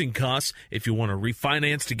closing costs if you want to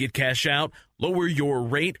refinance to get cash out, lower your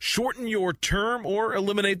rate, shorten your term, or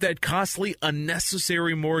eliminate that costly,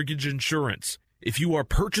 unnecessary mortgage insurance. If you are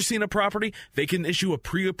purchasing a property, they can issue a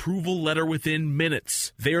pre-approval letter within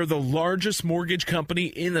minutes. They are the largest mortgage company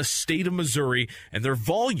in the state of Missouri, and their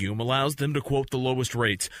volume allows them to quote the lowest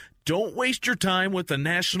rates. Don't waste your time with the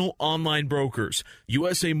national online brokers.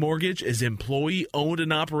 USA Mortgage is employee-owned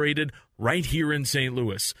and operated right here in St.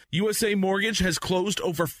 Louis. USA Mortgage has closed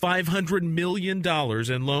over $500 million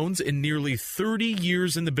in loans in nearly 30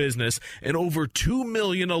 years in the business and over $2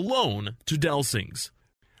 million alone to Delsings.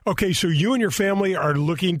 Okay, so you and your family are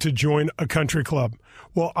looking to join a country club.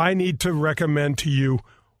 Well, I need to recommend to you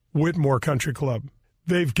Whitmore Country Club.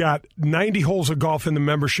 They've got 90 holes of golf in the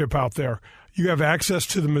membership out there. You have access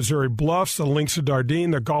to the Missouri Bluffs, the Links of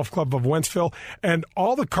Dardenne, the Golf Club of Wentzville, and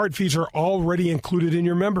all the cart fees are already included in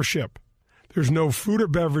your membership. There's no food or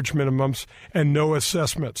beverage minimums and no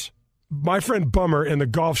assessments. My friend Bummer in the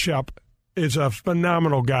golf shop is a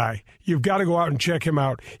phenomenal guy. You've got to go out and check him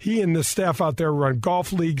out. He and the staff out there run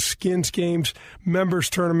golf leagues, skins games, members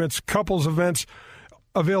tournaments, couples events,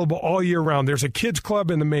 available all year round. There's a kids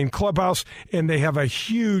club in the main clubhouse, and they have a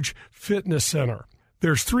huge fitness center.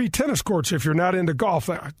 There's 3 tennis courts if you're not into golf,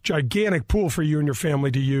 a gigantic pool for you and your family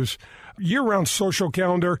to use. Year-round social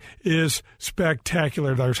calendar is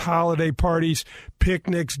spectacular. There's holiday parties,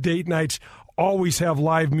 picnics, date nights, always have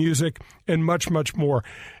live music, and much, much more.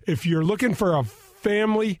 If you're looking for a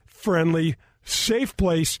family-friendly, safe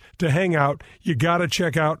place to hang out, you got to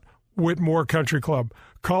check out Whitmore Country Club.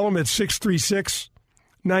 Call them at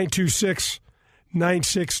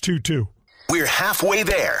 636-926-9622. We're halfway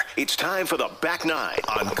there. It's time for the Back Nine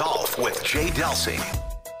on Golf with Jay Delsing.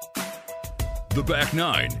 The Back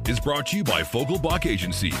Nine is brought to you by Fogelbach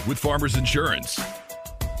Agency with Farmers Insurance.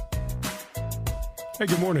 Hey,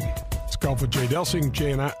 good morning. It's Golf with Jay Delsing.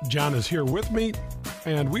 Jay and John is here with me,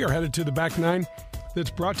 and we are headed to the Back Nine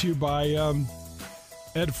that's brought to you by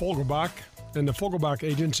Ed Fogelbach and the Fogelbach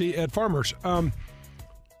Agency at Farmers.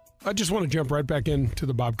 I just want to jump right back into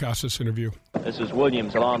the Bob Costas interview. This is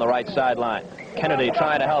Williams along the right sideline. Kennedy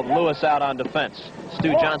trying to help Lewis out on defense.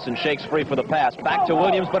 Stu Johnson shakes free for the pass. Back to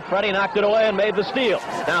Williams, but Freddie knocked it away and made the steal.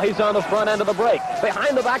 Now he's on the front end of the break.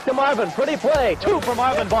 Behind the back to Marvin. Pretty play. 2 for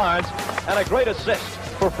Marvin Barnes, and a great assist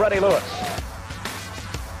for Freddie Lewis.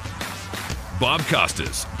 Bob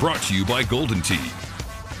Costas, brought to you by Golden Tee.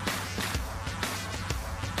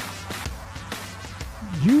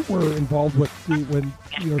 You were involved with when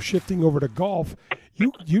shifting over to golf.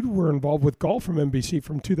 You were involved with golf from NBC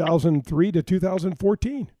from 2003 to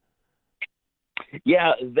 2014.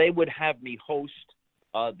 Yeah, they would have me host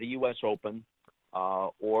the U.S. Open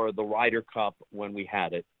or the Ryder Cup when we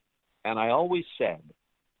had it. And I always said,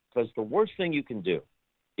 because the worst thing you can do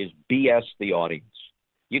is BS the audience.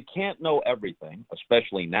 You can't know everything,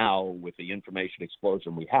 especially now with the information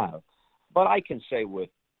explosion we have. But I can say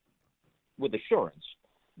with assurance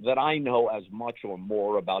that I know as much or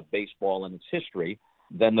more about baseball and its history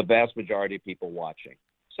than the vast majority of people watching.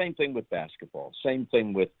 Same thing with basketball. Same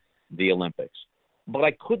thing with the Olympics. But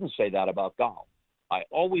I couldn't say that about golf. I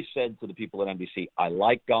always said to the people at NBC, I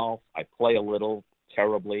like golf. I play a little,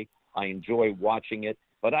 terribly. I enjoy watching it.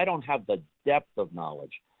 But I don't have the depth of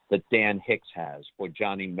knowledge that Dan Hicks has or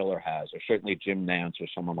Johnny Miller has or certainly Jim Nance or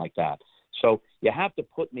someone like that. So you have to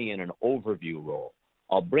put me in an overview role.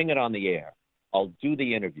 I'll bring it on the air. I'll do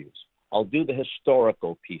the interviews. I'll do the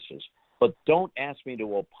historical pieces. But don't ask me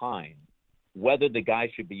to opine whether the guy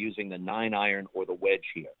should be using the 9-iron or the wedge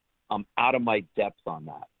here. I'm out of my depth on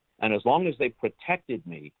that. And as long as they protected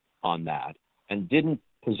me on that and didn't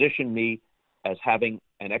position me as having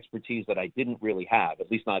an expertise that I didn't really have, at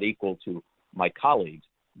least not equal to my colleagues,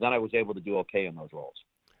 then I was able to do okay in those roles.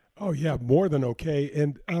 Oh yeah, more than okay.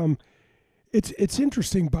 And it's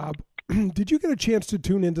interesting, Bob. Did you get a chance to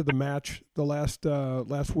tune into the match the last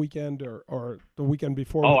weekend or the weekend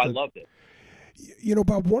before? Oh, I loved it. You know,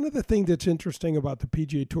 Bob, one of the things that's interesting about the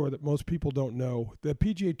PGA Tour that most people don't know, the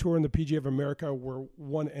PGA Tour and the PGA of America were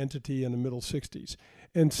one entity in the middle 60s.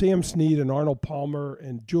 And Sam Snead and Arnold Palmer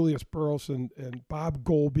and Julius Burroughs and Bob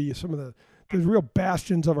Golby, some of the real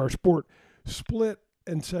bastions of our sport, split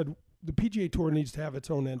and said the PGA Tour needs to have its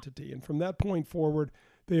own entity. And from that point forward,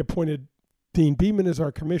 they appointed Dean Beeman as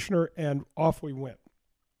our commissioner, and off we went.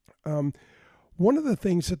 One of the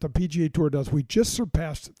things that the PGA Tour does, we just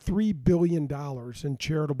surpassed $3 billion in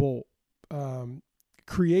charitable,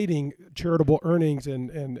 creating charitable earnings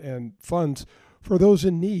and funds for those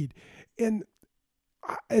in need. And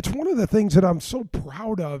it's one of the things that I'm so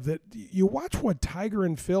proud of, that you watch what Tiger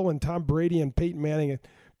and Phil and Tom Brady and Peyton Manning, and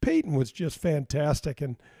Peyton was just fantastic.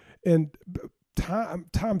 And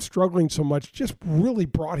Tom struggling so much just really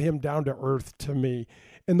brought him down to earth to me.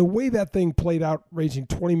 And the way that thing played out, raising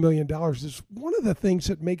 $20 million, is one of the things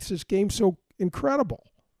that makes this game so incredible.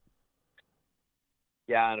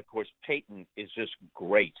 Yeah, and of course, Peyton is just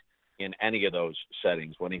great in any of those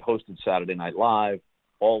settings. When he hosted Saturday Night Live,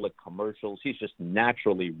 all the commercials, he's just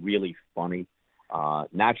naturally really funny,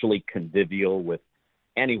 naturally convivial with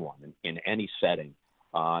anyone in any setting.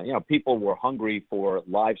 People were hungry for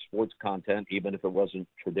live sports content, even if it wasn't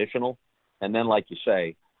traditional. And then, like you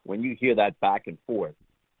say, when you hear that back and forth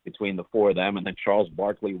between the four of them, and then Charles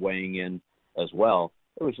Barkley weighing in as well,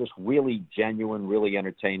 it was just really genuine, really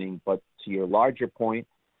entertaining. But to your larger point,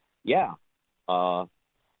 yeah,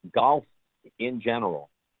 golf in general,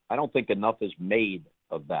 I don't think enough is made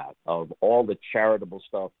of that, of all the charitable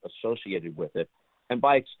stuff associated with it. And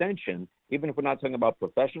by extension, even if we're not talking about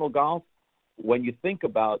professional golf, when you think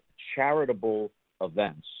about charitable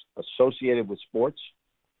events associated with sports,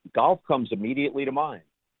 golf comes immediately to mind.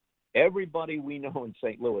 Everybody we know in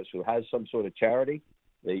St. Louis who has some sort of charity,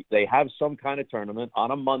 they have some kind of tournament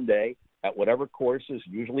on a Monday at whatever course is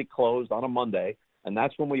usually closed on a Monday, and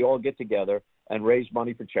that's when we all get together and raise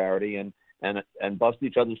money for charity and bust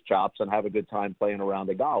each other's chops and have a good time playing around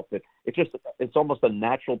the golf. It's almost a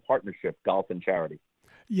natural partnership, golf and charity.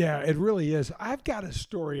 Yeah, it really is. I've got a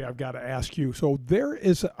story I've got to ask you. So there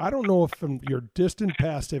is, I don't know if from your distant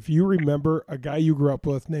past, if you remember a guy you grew up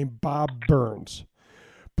with named Bob Burns.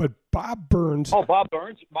 But Bob Burns. Oh, Bob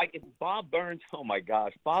Burns. Bob Burns. Oh, my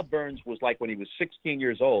gosh. Bob Burns was like when he was 16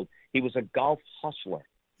 years old, he was a golf hustler.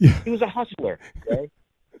 Yeah. He was a hustler. Okay?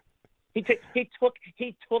 He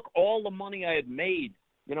took all the money I had made,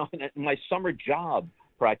 in my summer job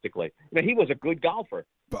practically. He was a good golfer.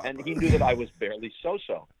 And he knew that I was barely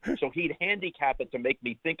so-so. So he'd handicap it to make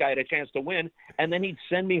me think I had a chance to win, and then he'd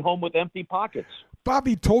send me home with empty pockets.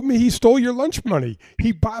 Bobby told me he stole your lunch money.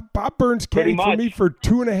 Bob Burns came for me for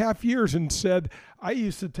 2.5 years and said, I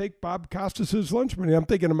used to take Bob Costas' lunch money. I'm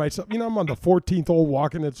thinking to myself, I'm on the 14th hole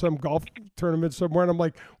walking at some golf tournament somewhere, and I'm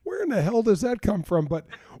like, where in the hell does that come from? But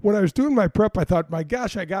when I was doing my prep, I thought, my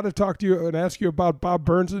gosh, I got to talk to you and ask you about Bob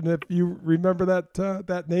Burns, and if you remember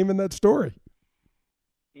that name and that story.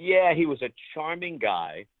 Yeah, he was a charming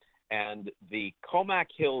guy, and the Comac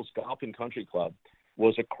Hills Golf and Country Club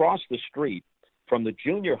was across the street from the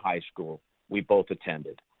junior high school we both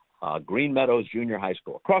attended, Green Meadows Junior High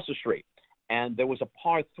School, across the street. And there was a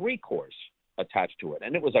par 3 course attached to it,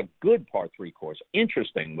 and it was a good par 3 course,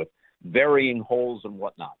 interesting, with varying holes and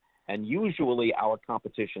whatnot. And usually our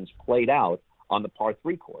competitions played out on the par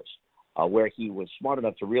 3 course, where he was smart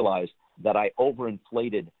enough to realize that I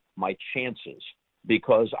overinflated my chances.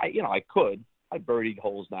 Because I birdied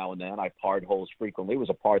holes now and then. I parred holes frequently. It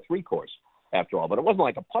was a par 3 course after all, but it wasn't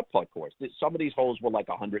like a putt-putt course. Some of these holes were like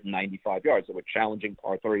 195 yards. There were challenging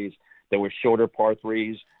par 3s. There were shorter par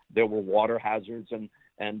 3s. There were water hazards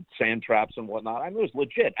and sand traps and whatnot. I mean, it was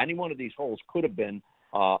legit. Any one of these holes could have been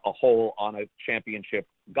a hole on a championship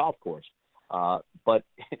golf course. But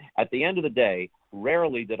at the end of the day,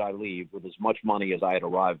 rarely did I leave with as much money as I had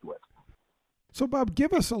arrived with. So, Bob,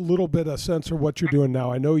 give us a little bit of sense of what you're doing now.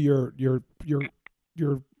 I know you're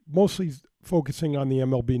mostly focusing on the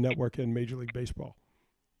MLB Network and Major League Baseball.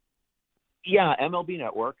 Yeah, MLB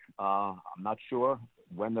Network. I'm not sure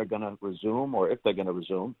when they're going to resume or if they're going to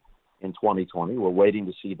resume in 2020. We're waiting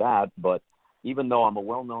to see that. But even though I'm a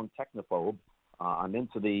well-known technophobe, I'm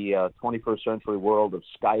into the 21st century world of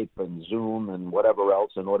Skype and Zoom and whatever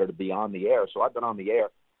else in order to be on the air. So I've been on the air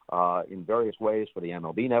in various ways for the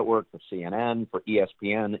MLB Network, for CNN, for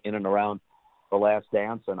ESPN, in and around The Last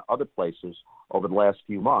Dance and other places over the last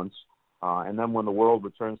few months. And then when the world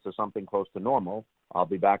returns to something close to normal, I'll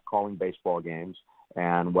be back calling baseball games.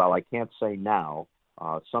 And while I can't say now,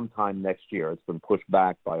 sometime next year, it's been pushed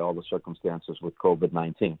back by all the circumstances with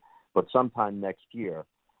COVID-19, but sometime next year,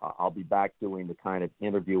 I'll be back doing the kind of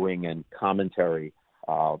interviewing and commentary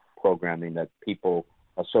programming that people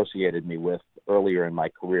associated me with earlier in my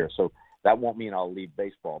career. So that won't mean I'll leave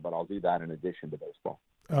baseball, but I'll do that in addition to baseball.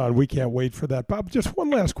 We can't wait for that. Bob, just one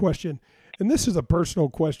last question, and this is a personal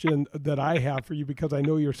question that I have for you because I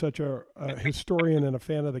know you're such a historian and a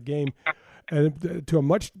fan of the game, and to a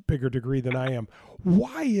much bigger degree than I am.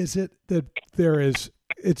 Why is it that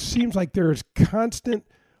it seems like there is constant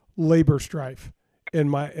labor strife in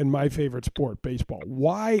my favorite sport, baseball?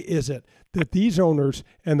 Why is it that these owners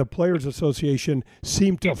and the Players Association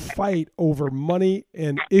seem to fight over money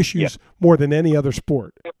and issues more than any other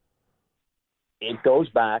sport? It goes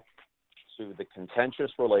back to the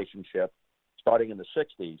contentious relationship starting in the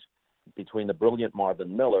 60s between the brilliant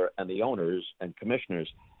Marvin Miller and the owners and commissioners,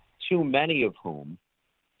 too many of whom,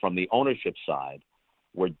 from the ownership side,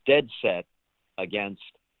 were dead set against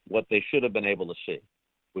what they should have been able to see,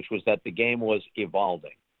 which was that the game was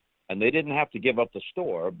evolving. And they didn't have to give up the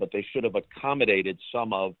store, but they should have accommodated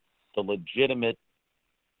some of the legitimate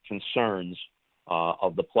concerns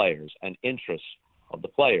of the players and interests of the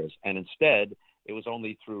players. And instead, it was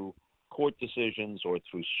only through court decisions or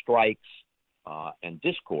through strikes and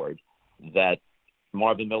discord that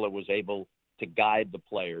Marvin Miller was able to guide the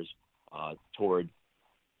players toward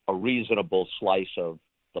a reasonable slice of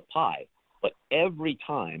the pie. But every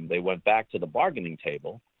time they went back to the bargaining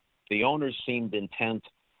table, the owners seemed intent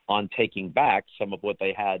on taking back some of what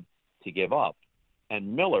they had to give up.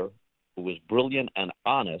 And Miller, who was brilliant and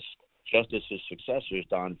honest, just as his successors,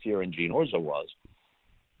 Don Fehr and Gene Orza was,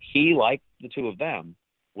 he, like the two of them,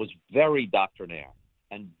 was very doctrinaire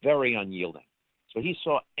and very unyielding. So he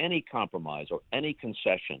saw any compromise or any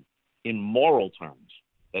concession in moral terms,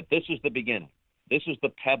 that this is the beginning. This is the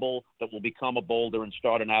pebble that will become a boulder and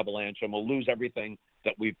start an avalanche, and we'll lose everything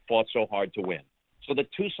that we've fought so hard to win. So the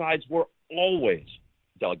two sides were always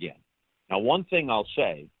dug in. Now, one thing I'll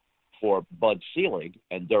say for Bud Selig,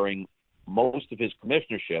 and during most of his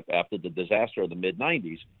commissionership after the disaster of the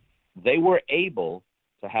mid-'90s, they were able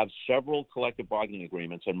to have several collective bargaining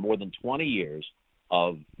agreements and more than 20 years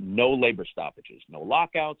of no labor stoppages, no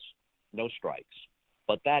lockouts, no strikes.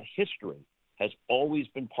 But that history has always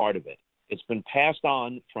been part of it. It's been passed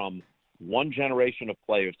on from one generation of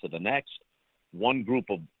players to the next, one group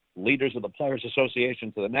of leaders of the Players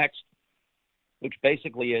Association to the next, which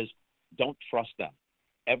basically is don't trust them.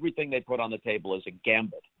 Everything they put on the table is a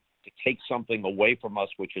gambit to take something away from us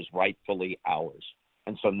which is rightfully ours.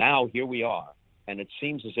 And so now here we are, and it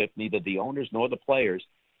seems as if neither the owners nor the players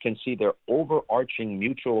can see their overarching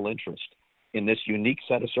mutual interest in this unique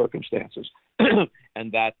set of circumstances,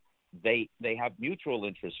 and that they have mutual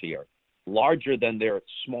interests here larger than their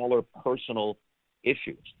smaller personal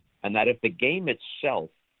issues, and that if the game itself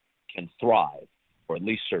can thrive, or at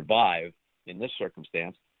least survive in this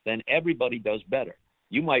circumstance, then everybody does better.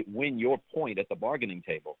 You might win your point at the bargaining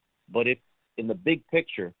table, but if in the big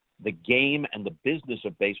picture the game and the business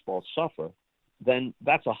of baseball suffer, then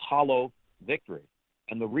that's a hollow victory.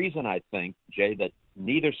 And the reason I think, Jay, that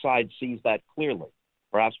neither side sees that clearly,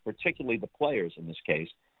 perhaps particularly the players in this case,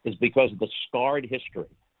 is because of the scarred history.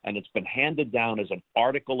 And it's been handed down as an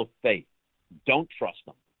article of faith. Don't trust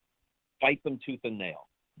them. Fight them tooth and nail.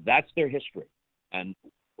 That's their history. And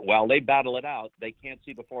while they battle it out, they can't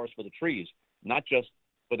see the forest for the trees, not just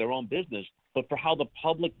for their own business, but for how the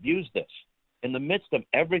public views this. In the midst of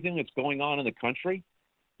everything that's going on in the country,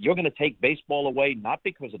 you're going to take baseball away not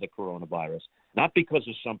because of the coronavirus, not because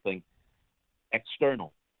of something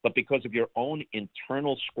external, but because of your own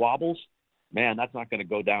internal squabbles. Man, that's not going to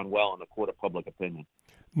go down well in the court of public opinion.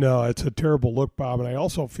 No, it's a terrible look, Bob. And I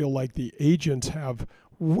also feel like the agents have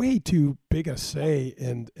way too big a say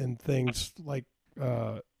in things like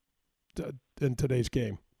in today's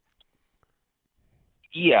game.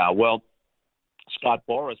 Yeah, well, Scott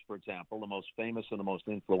Boras, for example, the most famous and the most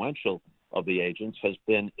influential of the agents, has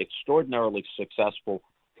been extraordinarily successful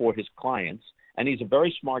for his clients. And he's a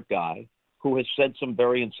very smart guy who has said some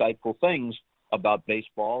very insightful things about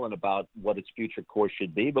baseball and about what its future course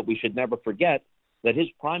should be. But we should never forget that his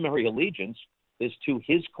primary allegiance is to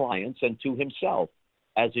his clients and to himself,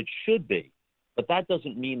 as it should be. But that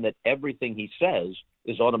doesn't mean that everything he says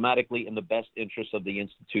is automatically in the best interest of the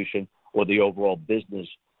institution or the overall business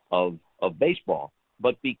of baseball.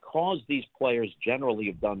 But because these players generally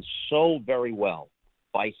have done so very well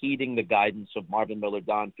by heeding the guidance of Marvin Miller,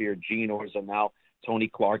 Don Fear, Gene Orza, and now Tony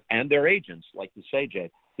Clark, and their agents, like you say,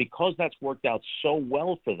 Jay, because that's worked out so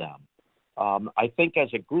well for them. I think as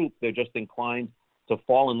a group, they're just inclined to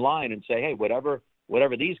fall in line and say, hey, whatever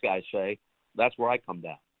these guys say, that's where I come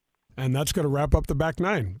down. And that's going to wrap up the back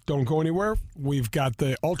nine. Don't go anywhere. We've got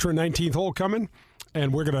the Ultra 19th hole coming,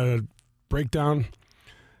 and we're going to break down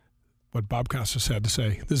what Bob Costas had to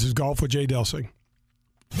say. This is Golf with Jay Delsing.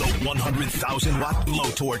 The 100,000-watt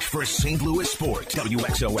blowtorch for St. Louis sports.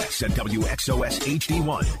 WXOS and WXOS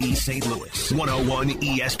HD1, East St. Louis. 101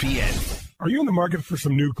 ESPN. Are you in the market for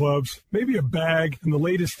some new clubs? Maybe a bag and the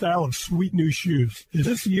latest style of sweet new shoes. Is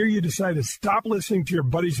this the year you decide to stop listening to your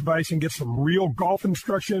buddy's advice and get some real golf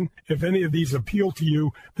instruction? If any of these appeal to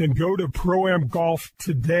you, then go to Pro-Am Golf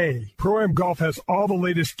today. Pro-Am Golf has all the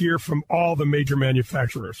latest gear from all the major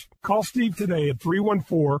manufacturers. Call Steve today at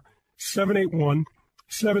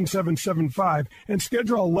 314-781-7775 and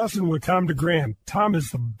schedule a lesson with Tom DeGrand. Tom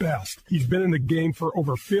is the best. He's been in the game for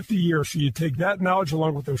over 50 years, so you take that knowledge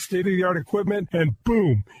along with their state-of-the-art equipment, and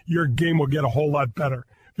boom, your game will get a whole lot better.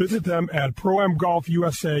 Visit them at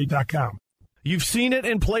proamgolfusa.com. You've seen it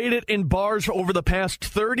and played it in bars over the past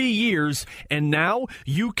 30 years, and now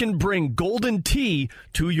you can bring Golden Tee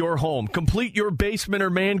to your home. Complete your basement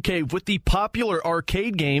or man cave with the popular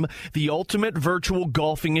arcade game, the ultimate virtual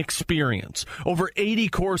golfing experience. Over 80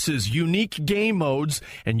 courses, unique game modes,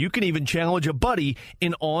 and you can even challenge a buddy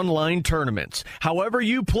in online tournaments. However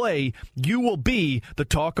you play, you will be the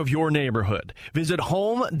talk of your neighborhood. Visit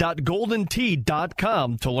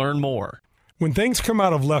home.goldentee.com to learn more. When things come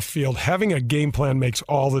out of left field, having a game plan makes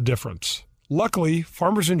all the difference. Luckily,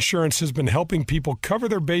 Farmers Insurance has been helping people cover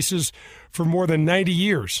their bases for more than 90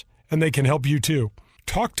 years, and they can help you too.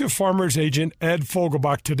 Talk to Farmers agent Ed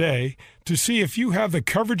Fogelbach today to see if you have the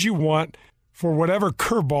coverage you want for whatever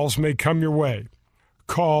curveballs may come your way.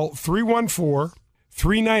 Call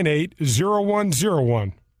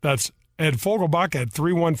 314-398-0101. That's Ed Fogelbach at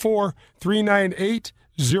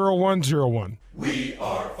 314-398-0101. We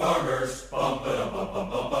are farmers. Bum, ba-dum, bum, bum,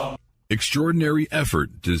 bum, bum. Extraordinary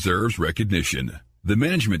effort deserves recognition. The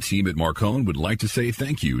management team at Marcone would like to say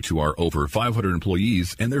thank you to our over 500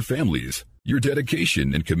 employees and their families. Your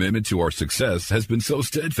dedication and commitment to our success has been so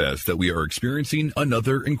steadfast that we are experiencing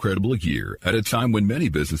another incredible year at a time when many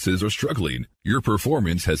businesses are struggling. Your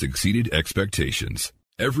performance has exceeded expectations.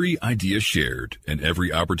 Every idea shared and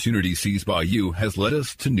every opportunity seized by you has led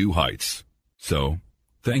us to new heights. So,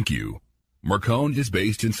 thank you. Marcone is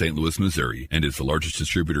based in St. Louis, Missouri, and is the largest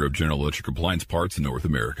distributor of General Electric appliance parts in North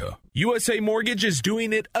America. USA Mortgage is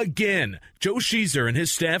doing it again. Joe Sheezer and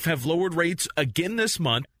his staff have lowered rates again this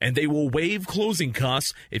month, and they will waive closing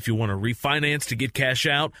costs if you want to refinance to get cash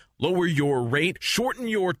out, lower your rate, shorten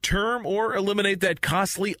your term, or eliminate that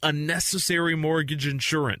costly, unnecessary mortgage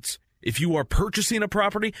insurance. If you are purchasing a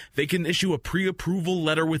property, they can issue a pre-approval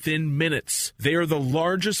letter within minutes. They are the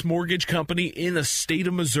largest mortgage company in the state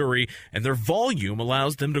of Missouri, and their volume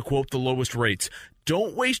allows them to quote the lowest rates.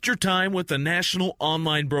 Don't waste your time with the national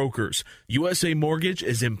online brokers. USA Mortgage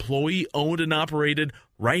is employee-owned and operated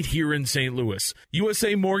right here in St. Louis.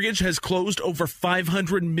 USA Mortgage has closed over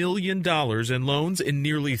 $500 million in loans in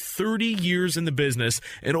nearly 30 years in the business,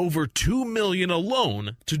 and over $2 million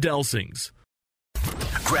alone to Delsing's.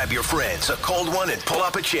 Grab your friends, a cold one, and pull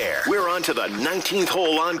up a chair. We're on to the 19th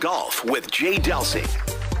hole on golf with Jay Delsing.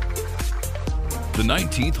 The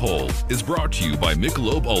 19th hole is brought to you by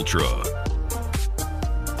Michelob Ultra.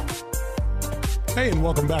 Hey, and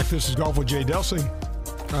welcome back. This is Golf with Jay Delsing.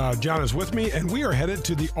 John is with me, and we are headed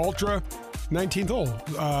to the Ultra 19th hole.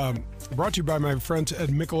 Brought to you by my friends at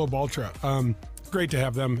Michelob Ultra. Great to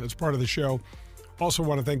have them as part of the show. Also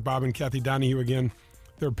want to thank Bob and Kathy Donahue again.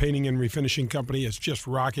 Their painting and refinishing company is just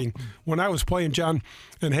rocking. When I was playing, John,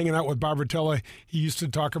 and hanging out with Bob Rotella, he used to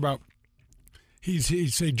talk about, he'd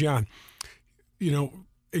say, John, you know,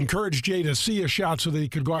 encourage Jay to see a shot so that he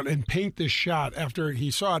could go out and paint this shot after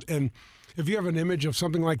he saw it. And if you have an image of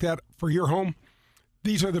something like that for your home,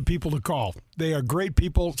 these are the people to call. They are great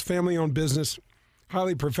people. It's family-owned business,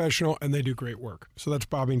 highly professional, and they do great work. So that's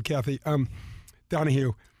Bob and Kathy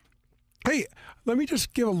Donahue. Hey, let me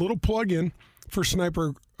just give a little plug in for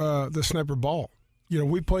the Sniper ball. You know,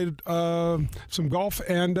 we played some golf,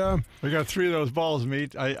 and we got 3 of those balls,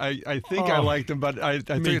 Meat. I think I liked them, but I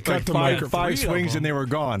think it's like five swings and they were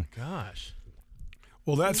gone. Gosh.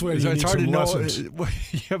 Well, that's what it's hard to know. Lessons.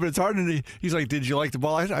 Yeah, but it's hard to. He's like, "Did you like the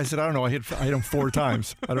ball?" I said, "I don't know. I hit him 4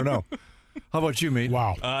 times. I don't know." How about you, Meat?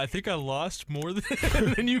 Wow. I think I lost more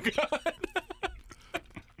than you got.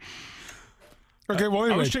 Okay, well,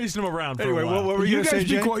 anyway. I was chasing him around for Anyway, a while. what were you guys going to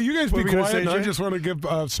say, Jay? You guys What be were you gonna quiet. say, And I Jay? just want to give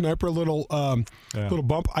Sniper a little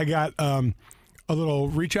bump. I got a little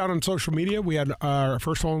reach out on social media. We had our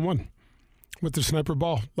first hole-in-one with the Sniper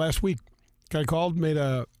ball last week. Guy called, made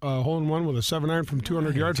a hole-in-one with a 7-iron from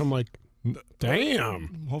 200 yards. I'm like,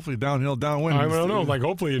 damn. Hopefully downwind. I don't know. Like,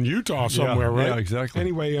 hopefully in Utah somewhere, right? Yeah, exactly.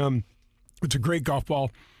 Anyway, it's a great golf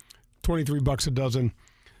ball. $23 a dozen.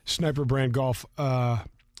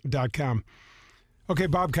 SniperBrandGolf.com. Okay,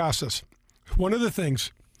 Bob Costas. One of the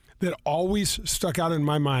things that always stuck out in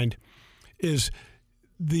my mind is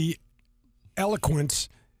the eloquence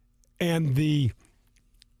and the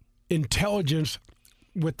intelligence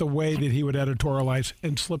with the way that he would editorialize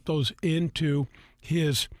and slip those into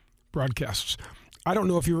his broadcasts. I don't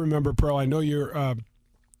know if you remember, Pearl. I know you're, I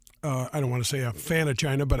don't want to say a fan of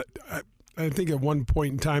China, but I think at one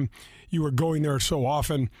point in time you were going there so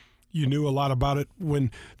often you knew a lot about it.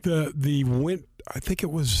 When the I think it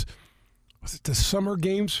was it the Summer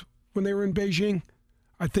Games when they were in Beijing?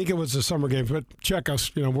 I think it was the Summer Games, but check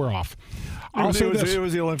us, we're off. It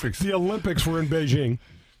was the Olympics. The Olympics were in Beijing,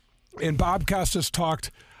 and Bob Costas talked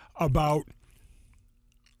about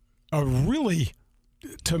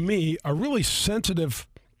to me, a really sensitive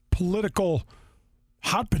political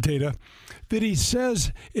hot potato that he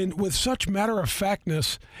says with such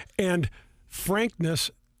matter-of-factness and frankness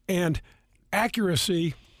and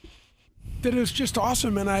accuracy that is just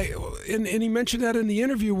awesome. And he mentioned that in the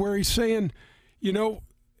interview where he's saying,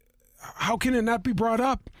 how can it not be brought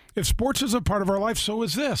up? If sports is a part of our life, so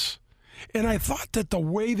is this. And I thought that the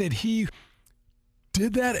way that he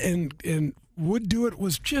did that and would do it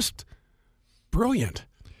was just brilliant.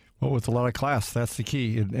 Well, with a lot of class, that's the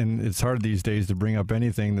key. And it's hard these days to bring up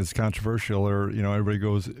anything that's controversial or, everybody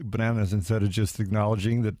goes bananas instead of just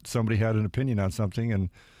acknowledging that somebody had an opinion on something and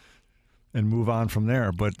move on from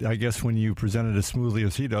there. But I guess when you present it as smoothly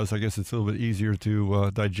as he does, I guess it's a little bit easier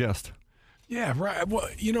to digest. Yeah, right. Well,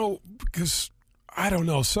 because I don't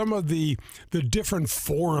know, some of the different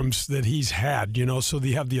forums that he's had, so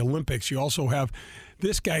you have the Olympics. You also have,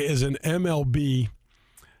 this guy is an MLB,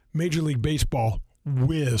 Major League Baseball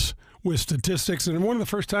whiz with statistics. And one of the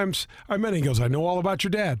first times I met him, he goes, I know all about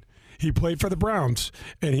your dad. He played for the Browns,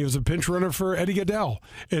 and he was a pinch runner for Eddie Goodell.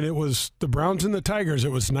 And it was the Browns and the Tigers.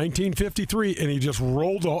 It was 1953, and he just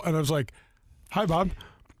rolled all. And I was like, hi, Bob.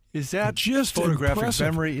 Is that just photographic impressive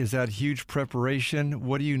memory? Is that huge preparation?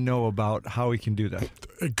 What do you know about how he can do that?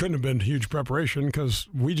 It couldn't have been huge preparation because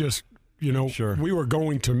we just, sure, we were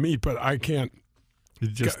going to meet, but I can't. You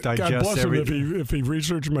just God digest bless him if he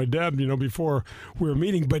researched my dad, before we were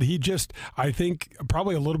meeting. But he just, I think,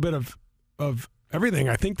 probably a little bit of everything.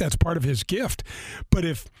 I think that's part of his gift. But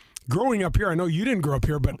if growing up here, I know you didn't grow up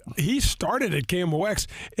here, but he started at KMOX,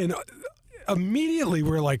 and immediately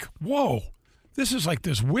we're like, whoa, this is like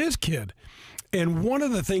this whiz kid. And one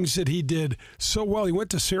of the things that he did so well, he went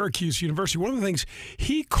to Syracuse University. One of the things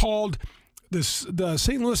he called the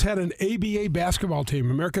St. Louis had an ABA basketball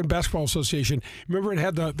team, American Basketball Association. Remember, it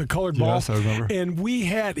had the colored ball. Yes, I remember. And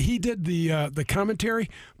he did the commentary.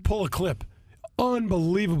 Pull a clip,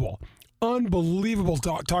 unbelievable,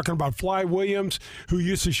 talking about Fly Williams, who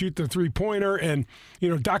used to shoot the 3-pointer, and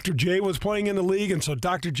Dr. J was playing in the league, and so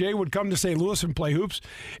Dr. J would come to St. Louis and play hoops,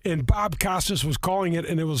 and Bob Costas was calling it,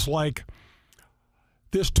 and it was like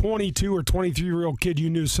this 22 or 23-year-old kid, you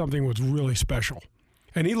knew something was really special.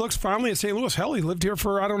 And he looks fondly at St. Louis. Hell, he lived here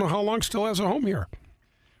for I don't know how long, still has a home here.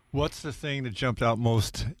 What's the thing that jumped out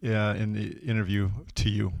most in the interview to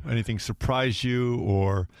you? Anything surprised you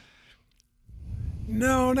or?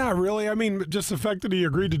 No, not really. I mean, just the fact that he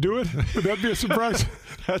agreed to do it, would that be a surprise?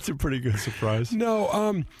 That's a pretty good surprise.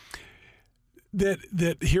 No,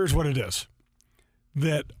 that here's what it is.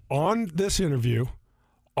 That on this interview,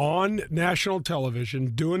 on national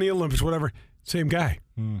television, doing the Olympics, whatever, same guy.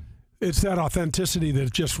 It's that authenticity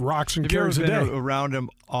that just rocks and carries the day. Have you ever been around him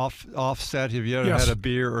offset? Have you ever had a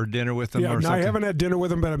beer or dinner with him? Yeah, or something? I haven't had dinner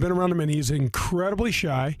with him, but I've been around him, and he's incredibly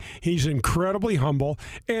shy. He's incredibly humble,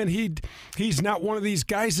 and he's not one of these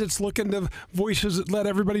guys that's looking to voices that let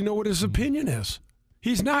everybody know what his opinion is.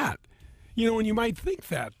 He's not. And you might think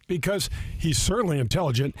that because he's certainly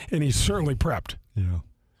intelligent and he's certainly prepped. Yeah.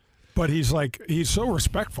 But he's so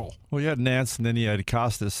respectful. Well, you had Nance and then you had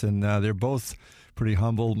Costas, and they're both pretty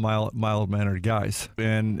humble, mild-mannered guys.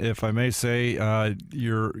 And if I may say,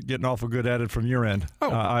 you're getting awful good at it from your end.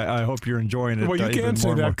 I hope you're enjoying it. Well, you can't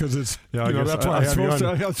say that because it's, that's why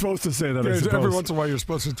I'm supposed to say that, I suppose. Every once in a while, you're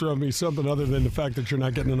supposed to throw me something other than the fact that you're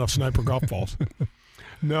not getting enough sniper golf balls.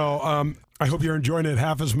 No, I hope you're enjoying it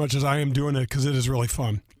half as much as I am doing it because it is really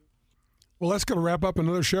fun. Well, that's going to wrap up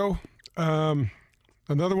another show. I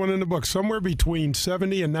Another one in the book. Somewhere between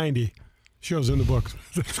 70 and 90 shows in the book.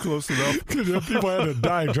 That's close enough. People had to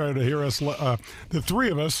die trying to hear us. The three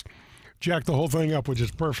of us jacked the whole thing up, which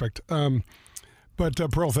is perfect. But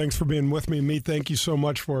Pearl, thanks for being with me. Meat, thank you so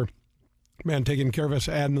much for, taking care of us,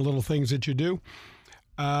 adding the little things that you do.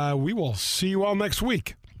 We will see you all next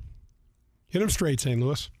week. Hit them straight, St.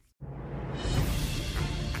 Louis.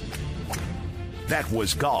 That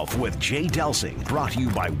was Golf with Jay Delsing, brought to you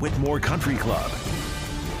by Whitmore Country Club.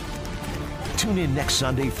 Tune in next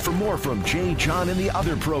Sunday for more from Jay, John, and the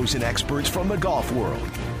other pros and experts from the golf world.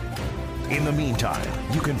 In the meantime,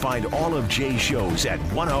 you can find all of Jay's shows at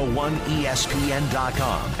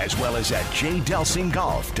 101ESPN.com as well as at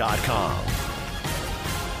jdelsinggolf.com.